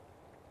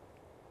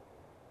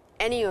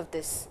 any of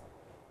this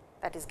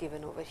that is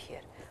given over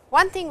here.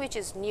 One thing which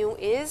is new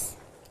is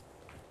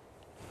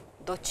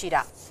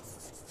dochira.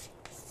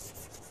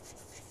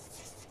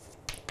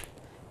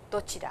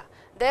 Dochira.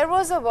 There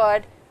was a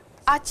word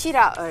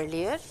achira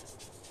earlier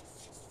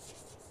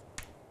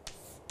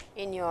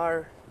in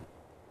your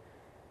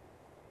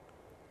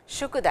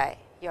shukudai,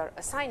 your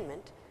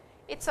assignment.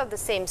 It is of the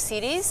same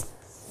series.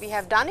 We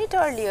have done it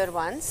earlier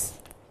once.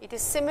 It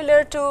is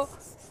similar to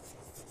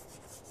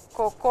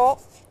koko,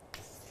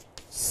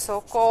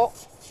 soko,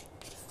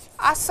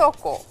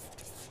 asoko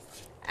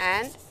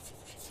and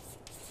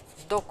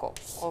doko.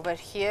 Over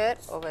here,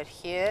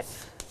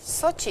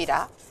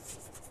 sochira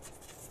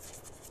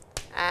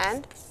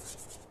and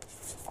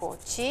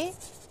kochira.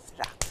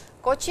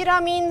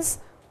 Kochira means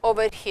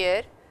over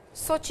here,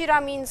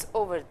 sochira means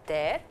over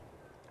there,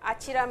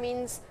 achira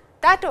means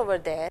that over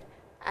there,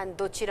 and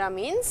dochira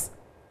means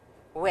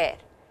where.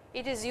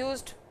 It is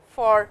used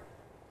for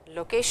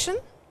location,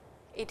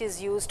 it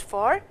is used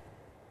for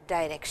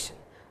direction.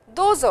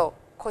 Dozo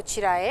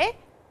kochira e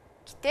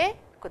kite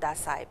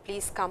kudasai.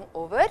 Please come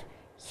over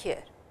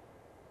here.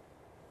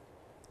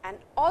 And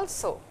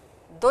also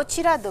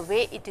dochira, the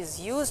way it is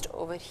used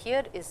over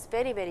here is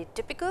very, very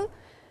typical.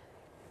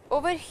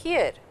 Over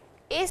here,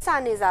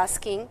 A-san is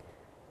asking,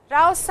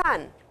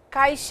 Rao-san,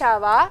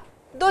 kaisha wa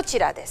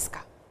dochira desu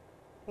ka?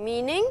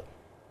 Meaning,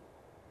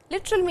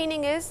 literal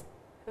meaning is,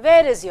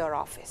 where is your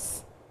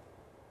office?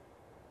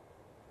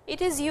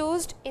 It is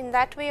used in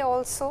that way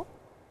also,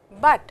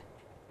 but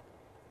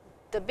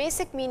the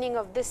basic meaning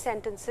of this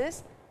sentence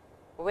is,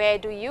 where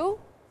do you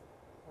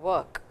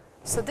work?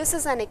 So, this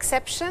is an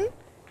exception,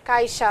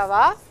 kaisha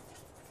wa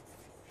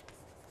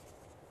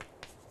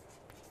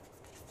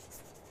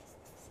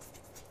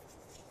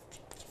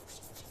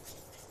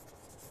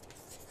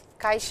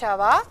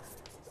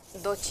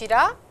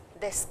dochira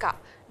desu ka?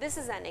 This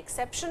is an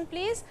exception,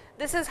 please.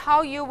 This is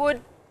how you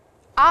would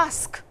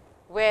ask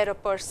where a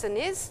person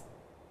is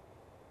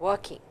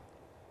working.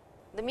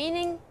 The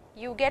meaning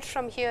you get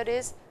from here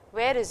is,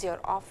 where is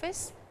your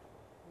office,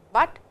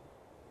 but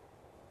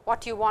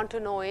what you want to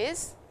know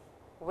is,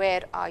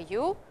 where are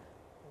you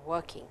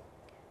working.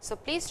 So,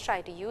 please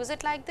try to use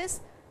it like this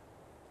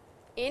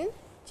in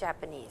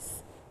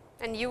Japanese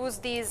and use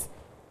these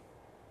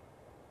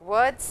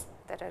words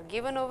that are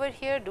given over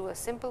here. Do a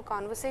simple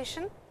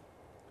conversation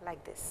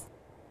like this.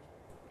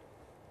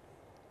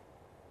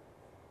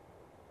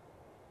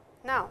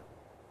 Now,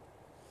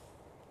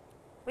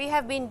 we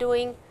have been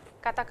doing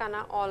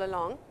katakana all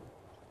along,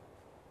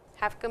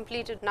 have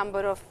completed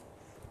number of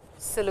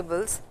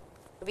syllables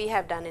we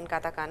have done in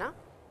katakana.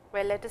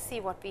 Well, let us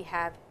see what we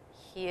have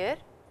here.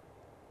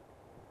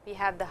 We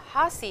have the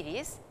ha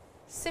series,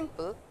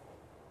 simple,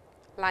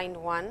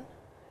 line 1,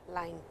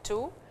 line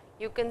 2.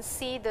 You can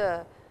see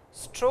the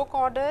stroke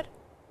order.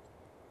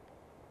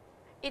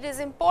 It is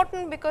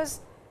important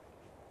because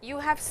you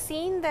have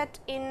seen that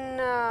in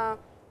the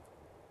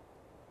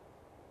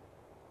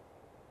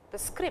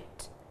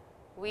script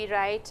we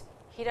write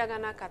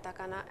hiragana,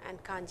 katakana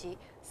and kanji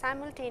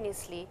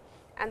simultaneously,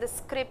 and the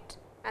script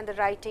and the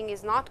writing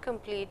is not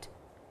complete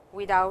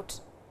without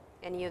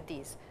any of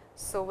these.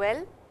 So,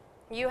 well,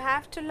 you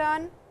have to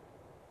learn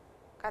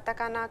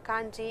katakana,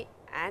 kanji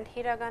and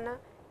hiragana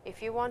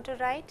if you want to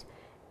write,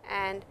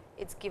 and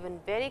it is given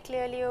very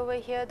clearly over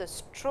here. The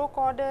stroke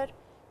order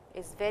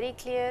is very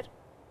clear.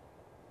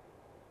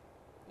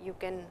 You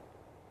can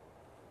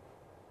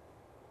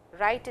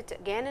write it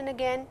again and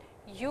again.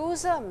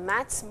 Use a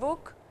maths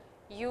book,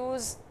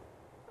 use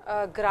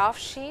a graph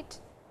sheet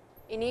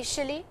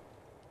initially.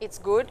 It is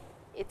good,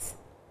 it is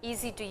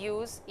easy to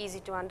use, easy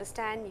to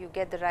understand. You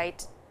get the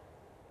right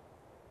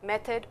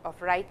method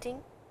of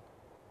writing,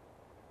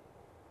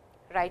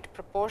 right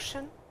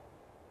proportion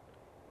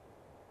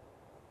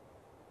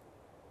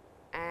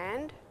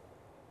and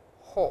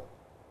ho.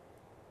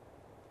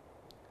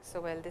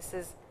 So, well, this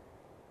is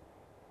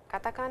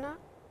katakana.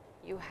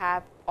 You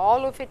have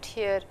all of it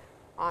here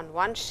on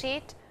one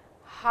sheet: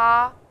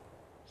 ha,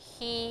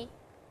 he,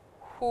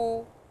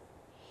 hu,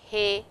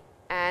 he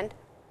and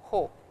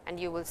ho, and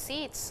you will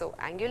see it is so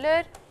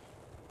angular,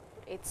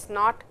 it is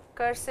not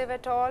cursive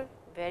at all,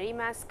 very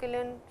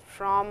masculine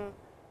from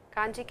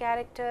kanji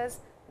characters,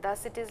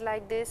 thus it is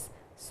like this.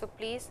 So,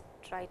 please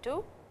try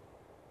to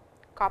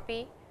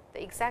copy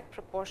the exact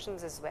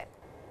proportions as well.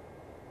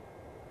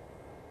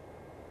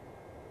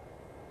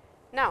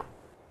 Now,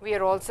 we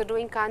are also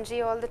doing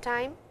kanji all the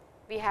time.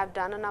 We have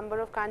done a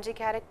number of kanji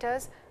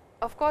characters.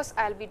 Of course,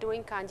 I will be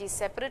doing kanji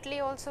separately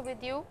also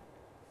with you,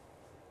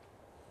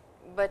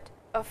 but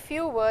a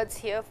few words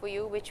here for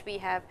you which we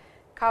have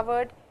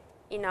covered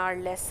in our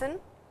lesson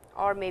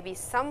or maybe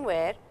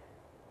somewhere.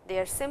 They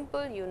are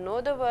simple, you know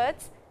the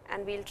words,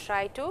 and we will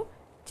try to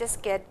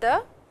just get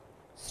the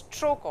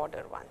stroke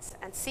order once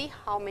and see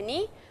how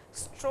many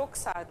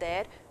strokes are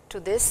there to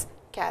this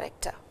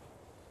character.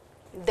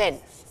 Then,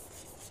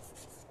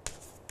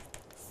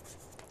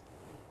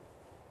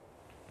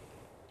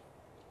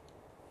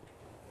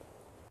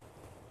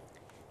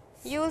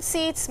 you will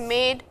see it is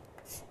made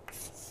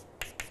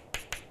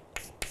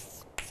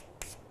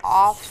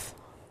of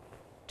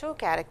two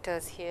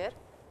characters here,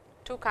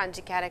 two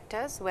kanji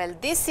characters. Well,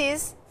 this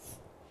is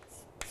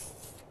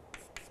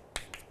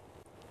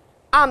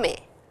ame.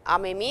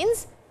 Ame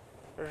means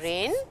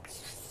rain.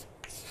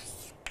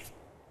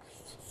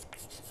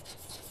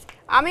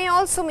 Ame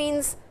also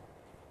means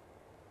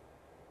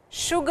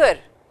sugar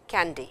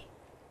candy.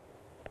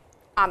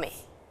 Ame.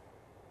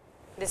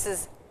 This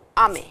is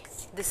ame.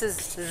 This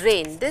is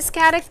rain. This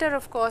character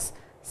of course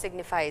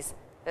signifies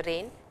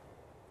rain,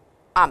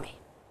 ame.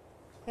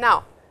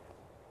 Now,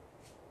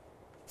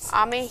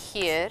 ame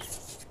here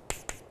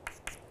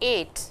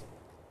 8,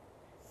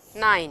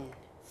 9,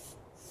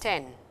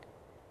 10,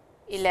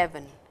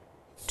 11,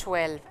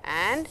 12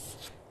 and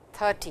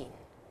 13.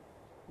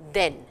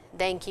 Then,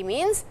 denki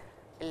means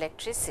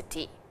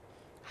electricity.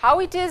 How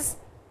it is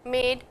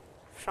made,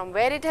 from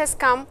where it has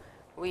come,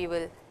 we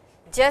will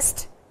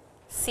just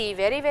see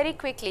very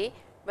quickly.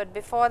 But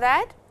before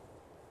that,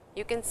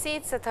 you can see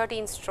it is a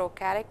 13 stroke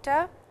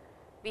character.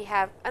 We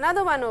have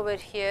another one over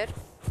here,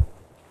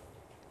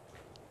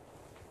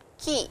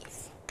 ki,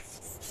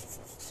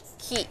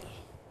 ki.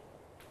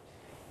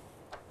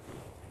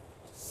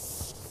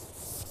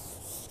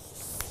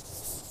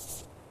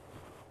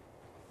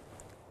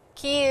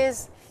 Ki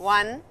is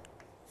 1,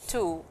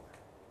 2,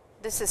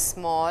 this is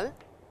small,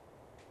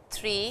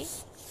 3,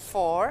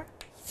 4,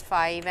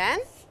 5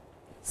 and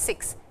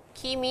 6.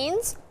 Ki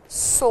means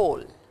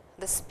soul.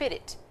 The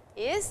spirit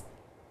is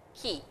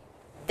ki.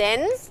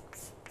 Then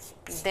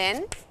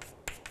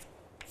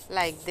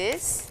like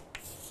this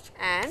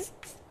and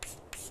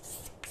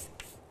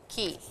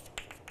ki.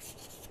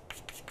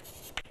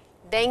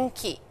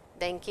 Denki.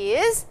 Denki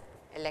is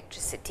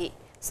electricity.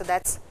 So,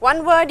 that is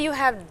one word you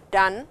have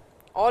done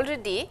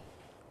already,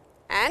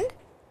 and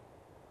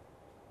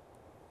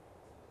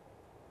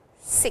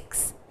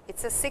 6. It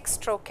is a 6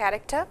 stroke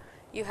character.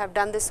 you have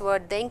done this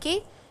word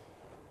denki.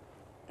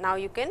 Now,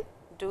 you can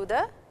do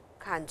the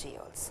kanji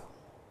also.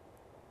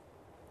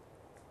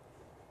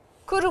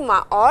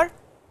 Kuruma or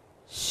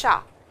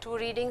sha, two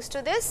readings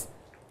to this.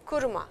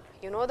 Kuruma,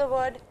 you know the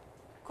word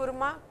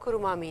kuruma,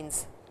 kuruma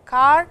means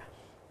car.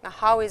 Now,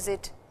 how is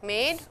it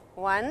made?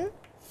 1,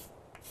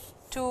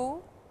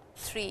 2,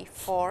 3,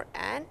 4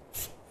 and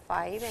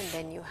 5, and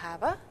then you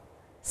have a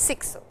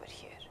 6 over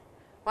here.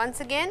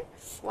 Once again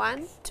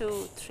 1, 2,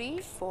 3,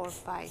 4,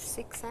 5,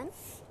 6 and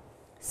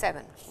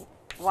 7.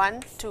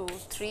 1, 2,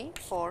 3,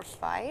 4,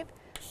 5,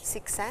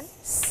 6 and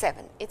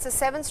 7. It is a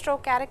 7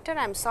 stroke character.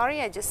 I am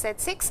sorry, I just said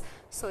 6.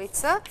 So, it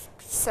is a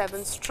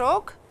 7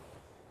 stroke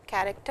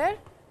character,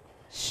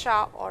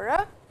 sha or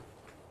a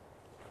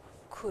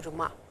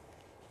kuruma.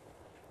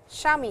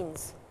 Sha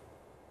means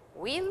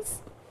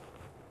wheels.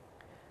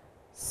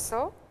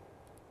 So,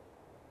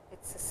 it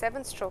is a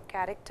 7 stroke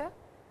character.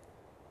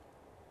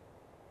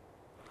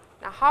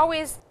 Now, how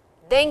is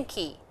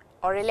denki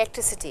or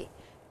electricity?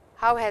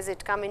 How has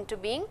it come into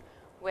being?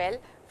 Well,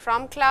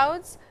 from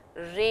clouds,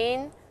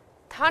 rain,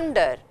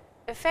 thunder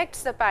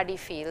affects the paddy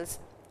fields,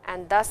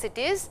 and thus it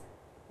is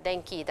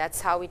denki. That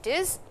is how it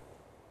is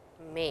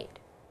made.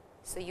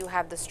 So, you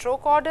have the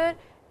stroke order,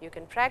 you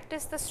can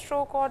practice the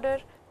stroke order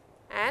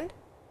and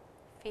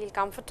feel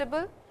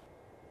comfortable.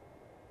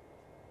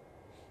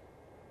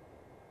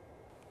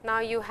 Now,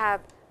 you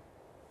have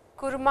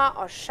kuruma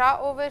or sha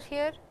over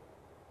here.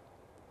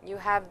 You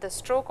have the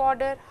stroke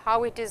order,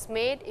 how it is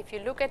made. If you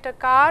look at a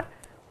car,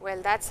 well,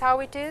 that is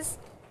how it is.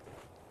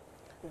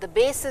 The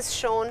base is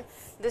shown,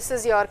 this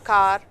is your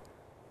car,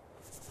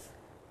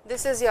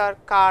 this is your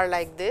car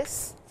like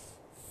this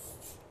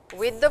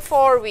with the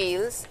 4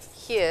 wheels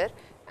here,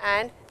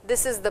 and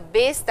this is the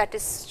base that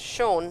is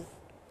shown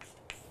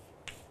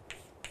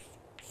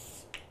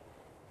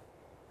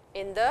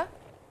in the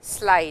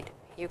slide.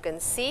 You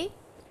can see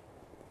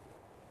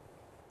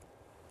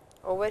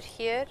over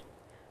here,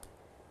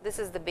 this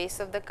is the base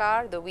of the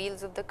car, the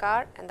wheels of the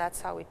car, and that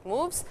is how it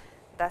moves.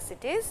 Thus,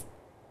 it is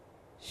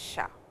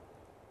sha.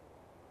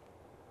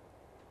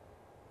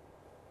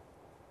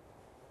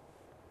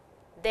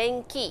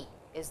 Denki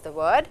is the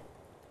word.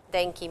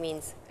 Denki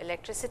means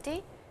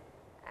electricity,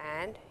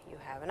 and you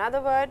have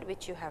another word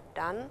which you have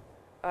done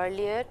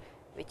earlier,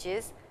 which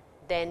is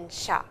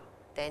densha.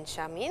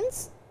 Densha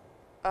means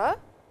a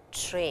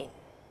train,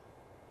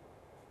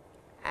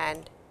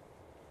 and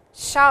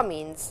sha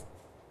means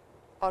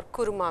or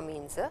kuruma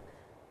means a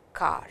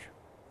car.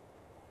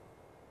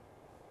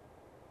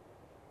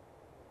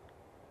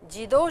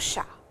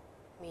 Jidosha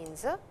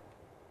means a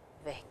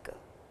vehicle.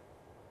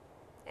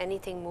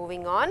 Anything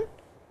moving on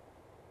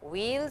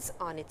wheels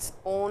on its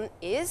own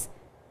is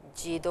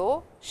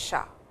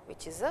jidosha,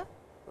 which is a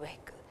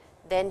vehicle.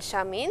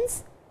 Densha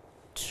means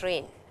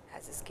train,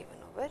 as is given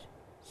over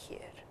here.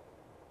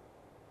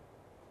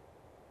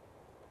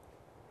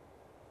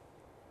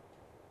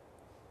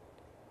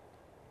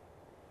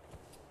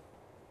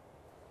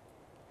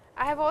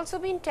 I have also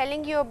been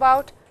telling you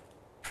about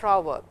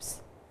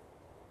proverbs.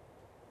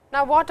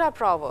 Now, what are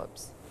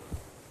proverbs?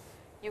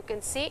 You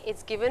can see it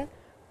is given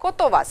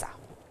kotowaza.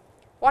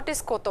 What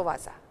is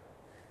kotowaza?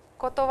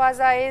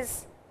 Kotowaza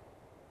is,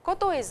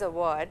 koto is a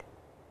word,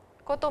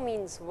 koto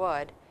means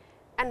word,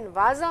 and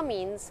waza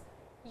means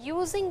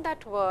using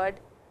that word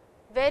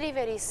very,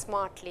 very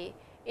smartly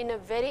in a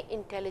very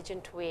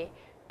intelligent way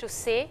to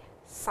say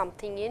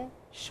something in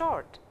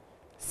short,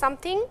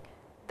 something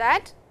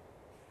that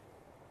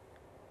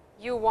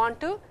you want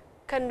to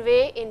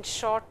convey in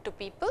short to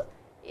people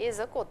is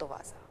a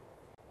kotowaza.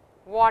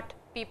 What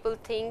people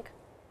think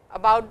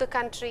about the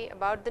country,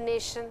 about the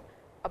nation,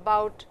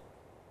 about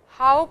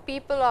how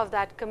people of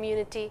that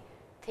community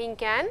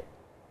think and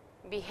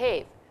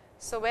behave.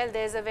 So, well,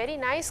 there is a very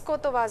nice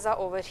kotowaza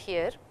over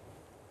here,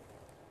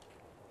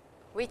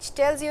 which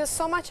tells you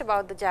so much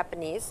about the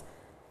Japanese.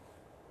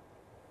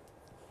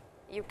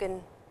 You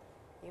can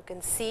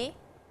see,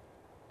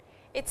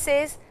 it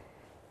says,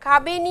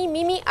 kabe ni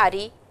mimi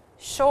ari,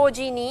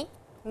 shoji ni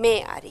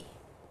me ari.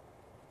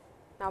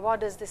 Now,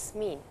 what does this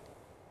mean?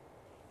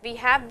 We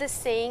have this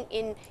saying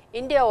in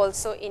India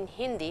also in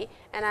Hindi,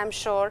 and I am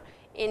sure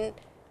in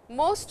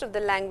most of the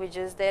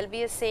languages there will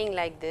be a saying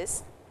like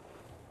this,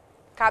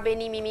 kabe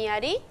ni mimi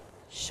ari,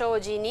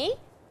 shoji ni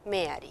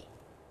me ari.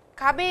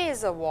 Kabe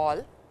is a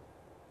wall,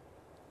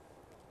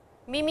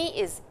 mimi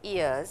is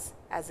ears,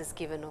 as is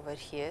given over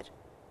here,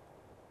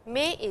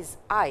 me is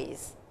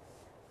eyes,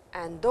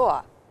 and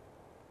doa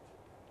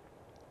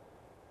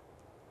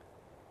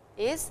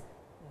is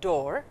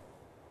door.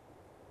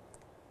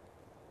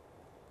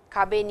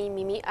 Kabe ni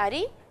mimi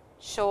ari,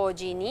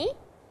 shoji ni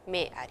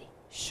me ari.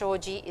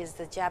 Shoji is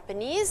the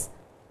Japanese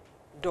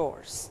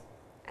doors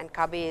and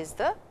kabe is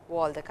the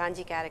wall. The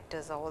kanji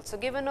characters are also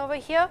given over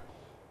here.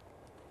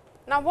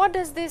 Now, what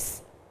does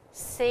this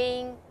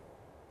saying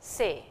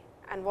say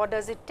and what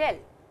does it tell?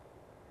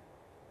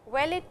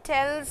 Well, it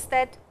tells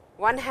that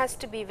one has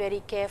to be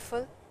very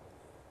careful,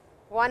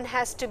 one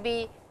has to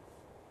be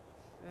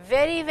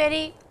very,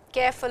 very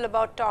careful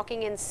about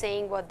talking and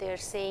saying what they are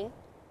saying.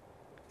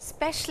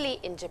 especially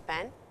in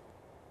Japan,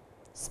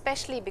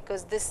 especially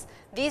because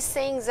these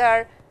sayings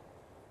are,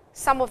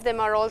 some of them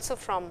are also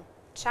from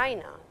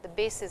China, the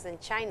base is in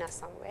China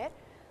somewhere.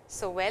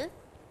 So, well,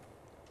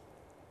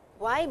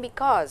 why?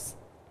 Because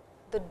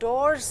the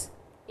doors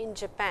in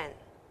Japan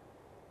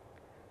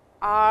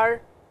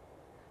are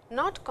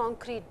not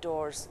concrete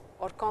doors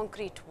or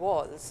concrete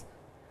walls,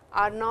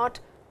 are not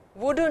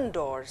wooden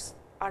doors,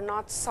 are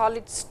not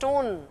solid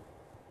stone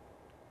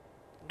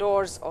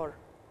doors or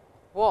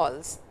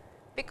walls,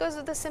 because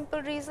of the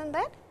simple reason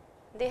that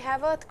they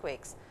have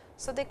earthquakes.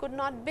 So, they could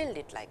not build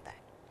it like that,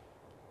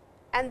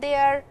 and they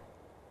are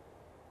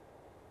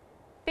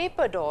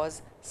paper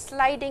doors,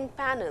 sliding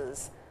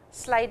panels,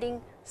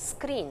 sliding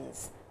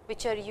screens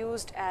which are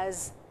used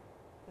as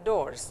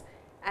doors,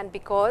 and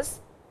because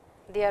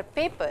they are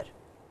paper,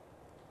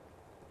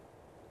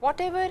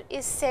 whatever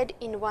is said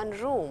in one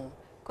room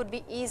could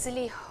be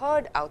easily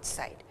heard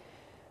outside,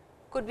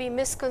 could be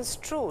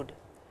misconstrued,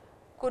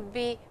 could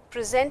be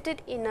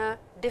presented in a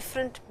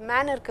different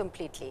manner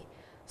completely.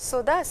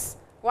 So, thus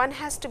one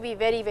has to be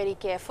very, very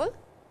careful,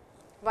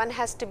 one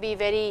has to be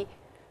very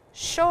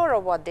sure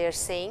of what they are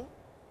saying,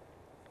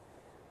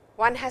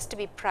 one has to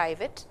be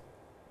private,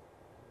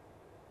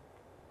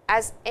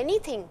 as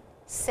anything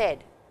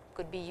said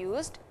could be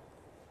used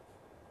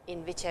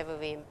in whichever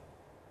way,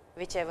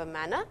 whichever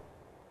manner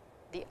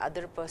the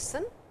other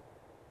person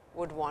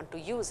would want to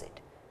use it.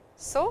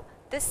 So,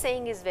 this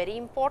saying is very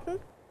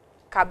important.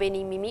 Kabe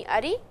ni mimi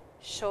ari,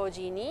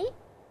 shoji ni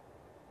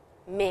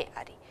me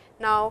ari.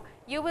 Now,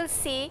 you will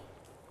see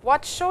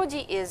what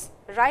shoji is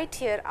right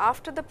here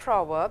after the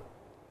proverb.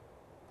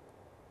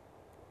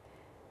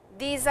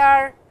 These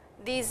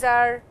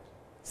are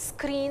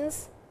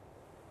screens,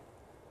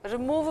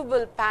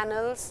 removable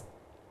panels,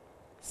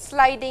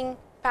 sliding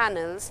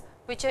panels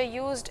which are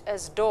used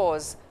as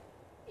doors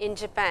in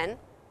Japan.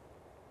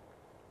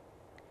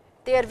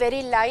 They are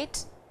very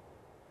light,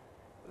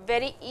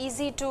 very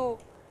easy to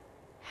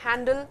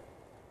handle.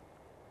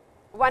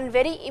 One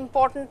very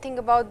important thing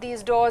about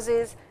these doors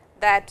is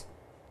that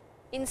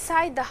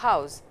inside the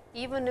house,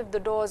 even if the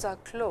doors are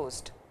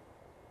closed,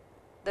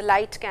 the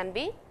light can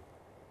be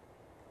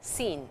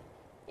seen,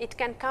 it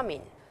can come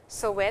in.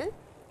 So, well,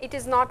 it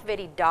is not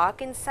very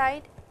dark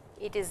inside,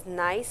 it is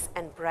nice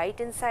and bright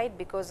inside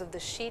because of the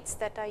sheets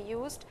that are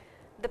used.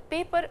 The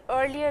paper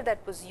earlier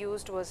that was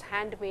used was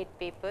handmade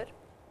paper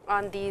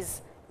on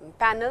these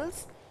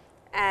panels,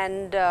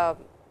 and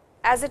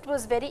as it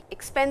was very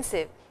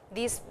expensive,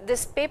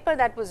 this paper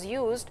that was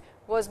used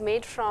was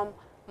made from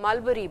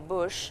mulberry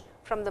bush,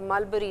 from the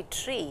mulberry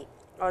tree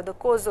or the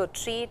kozo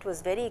tree. It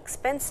was very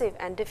expensive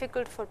and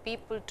difficult for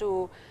people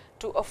to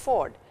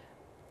afford.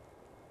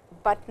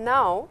 But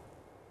now,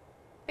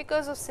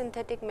 because of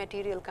synthetic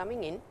material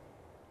coming in,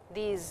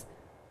 these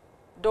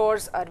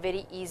doors are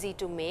very easy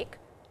to make,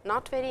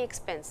 not very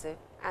expensive,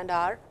 and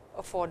are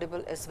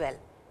affordable as well.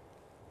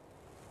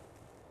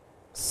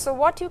 So,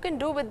 what you can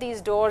do with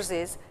these doors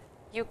is,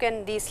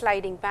 these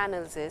sliding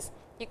panels is,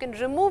 you can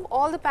remove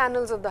all the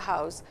panels of the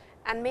house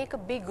and make a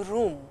big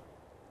room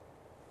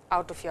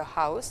out of your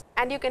house,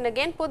 and you can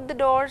again put the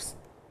doors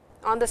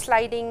on the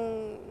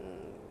sliding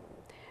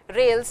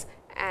rails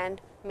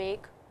and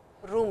make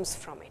rooms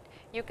from it.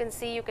 You can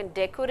see, you can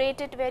decorate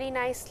it very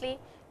nicely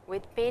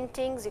with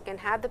paintings. You can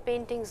have the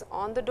paintings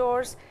on the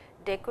doors,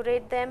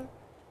 decorate them,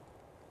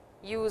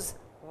 use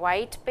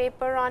white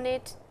paper on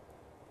it,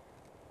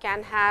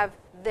 can have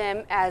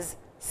them as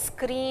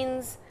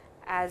screens,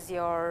 as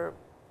your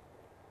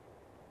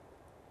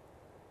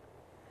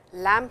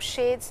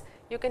lampshades.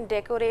 You can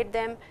decorate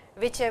them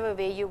whichever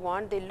way you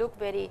want. They look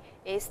very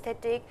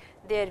aesthetic,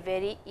 they are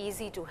very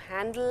easy to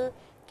handle,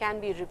 can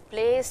be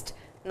replaced,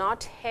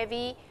 not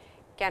heavy,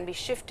 can be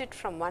shifted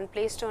from one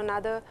place to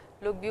another,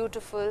 look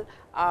beautiful,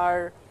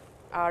 are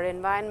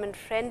environment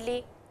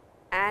friendly,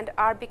 and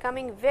are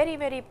becoming very,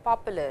 very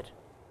popular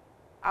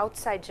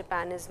outside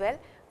Japan as well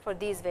for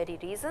these very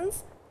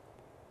reasons.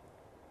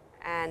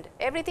 And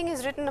everything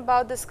is written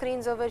about the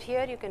screens over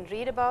here. You can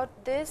read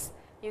about this,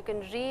 you can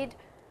read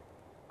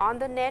on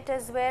the net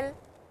as well.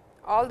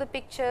 All the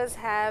pictures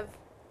have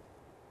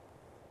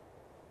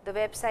the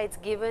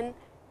websites given.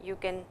 You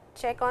can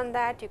check on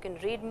that, you can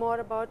read more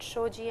about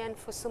shoji and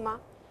fusuma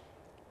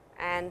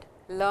and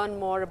learn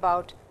more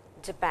about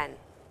Japan.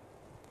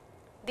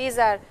 These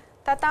are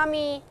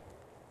tatami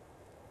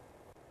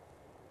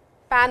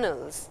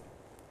panels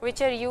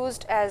which are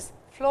used as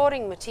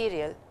flooring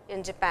material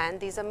in Japan.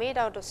 These are made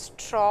out of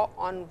straw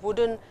on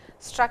wooden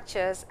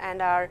structures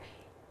and are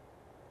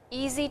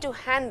easy to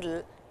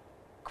handle,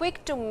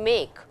 quick to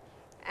make,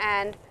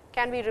 and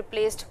can be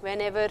replaced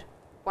whenever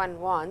one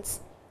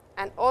wants.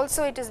 And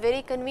also it is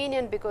very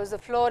convenient because the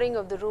flooring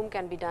of the room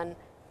can be done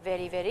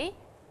very, very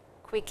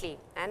quickly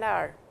and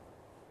are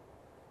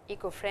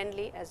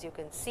eco-friendly, as you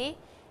can see.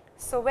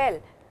 So,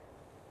 well,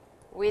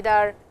 with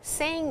our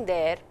saying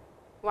there,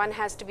 one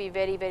has to be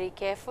very, very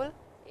careful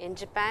in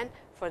Japan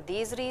for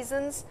these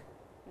reasons,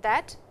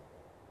 that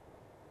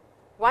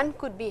one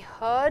could be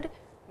heard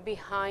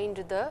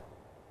behind the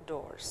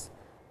doors.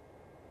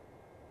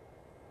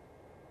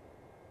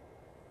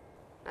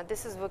 Now,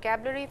 this is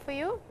vocabulary for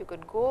you. You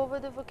could go over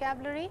the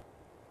vocabulary,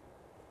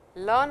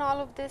 learn all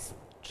of this,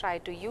 try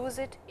to use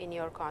it in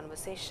your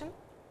conversation.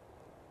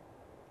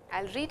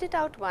 I will read it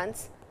out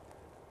once.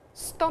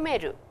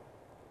 Stomeru,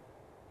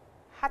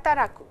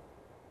 hataraku,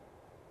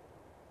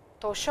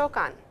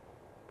 toshokan,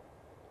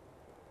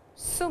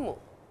 sumu,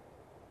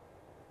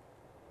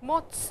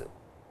 motsu,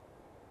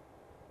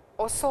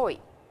 osoi,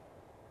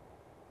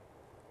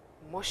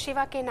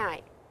 moshiwake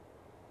nai,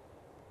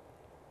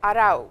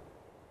 arau,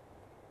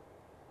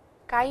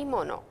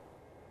 kaimono,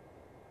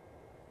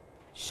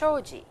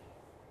 shoji,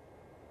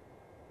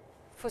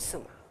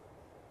 fusuma.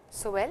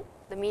 So, well,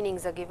 the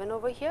meanings are given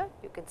over here.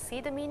 You can see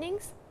the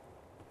meanings.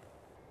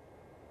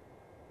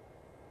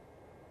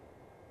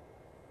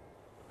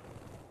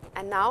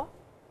 And now,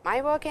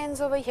 my work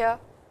ends over here.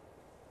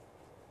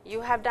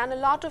 You have done a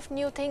lot of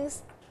new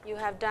things. You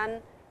have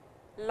done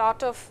a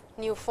lot of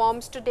new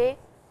forms today,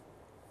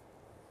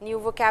 new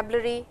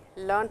vocabulary,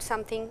 learned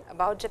something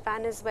about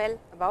Japan as well,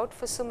 about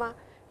fusuma.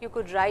 You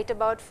could write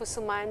about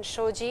fusuma and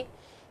shoji,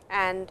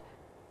 and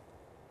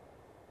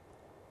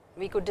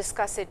we could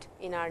discuss it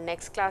in our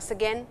next class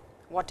again.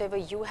 Whatever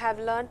you have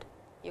learned,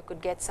 you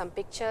could get some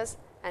pictures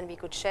and we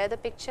could share the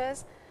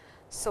pictures.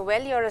 So,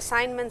 well, your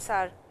assignments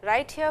are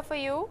right here for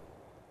you.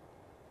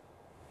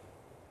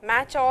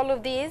 Match all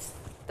of these.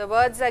 The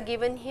words are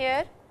given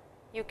here.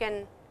 You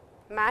can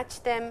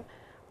match them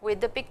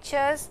with the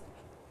pictures.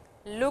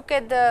 Look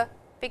at the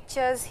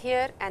pictures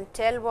here and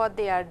tell what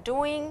they are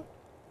doing.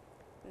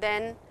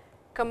 Then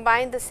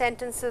combine the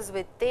sentences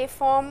with they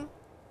form.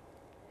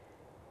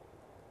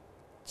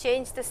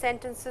 Change the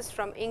sentences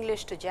from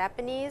English to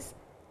Japanese.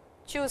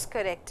 Choose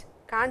correct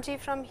kanji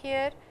from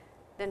here.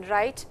 Then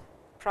write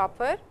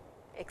proper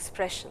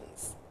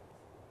expressions.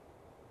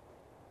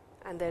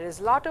 And there is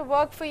lot of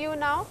work for you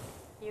now.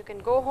 You can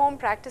go home,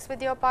 practice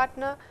with your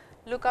partner,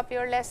 look up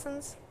your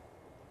lessons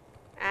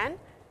and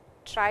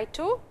try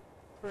to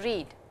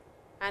read.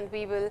 And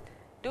we will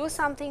do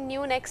something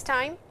new next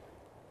time,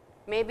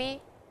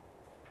 maybe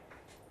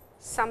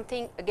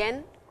something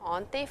again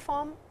on te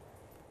form,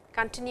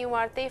 continue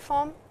our te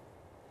form.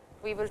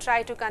 We will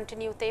try to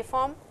continue te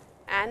form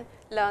and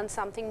learn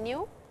something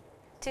new.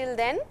 Till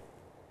then,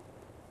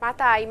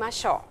 mata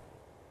aimashou.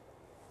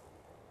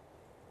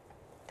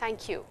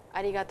 Thank you.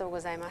 Arigatou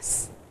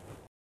gozaimasu.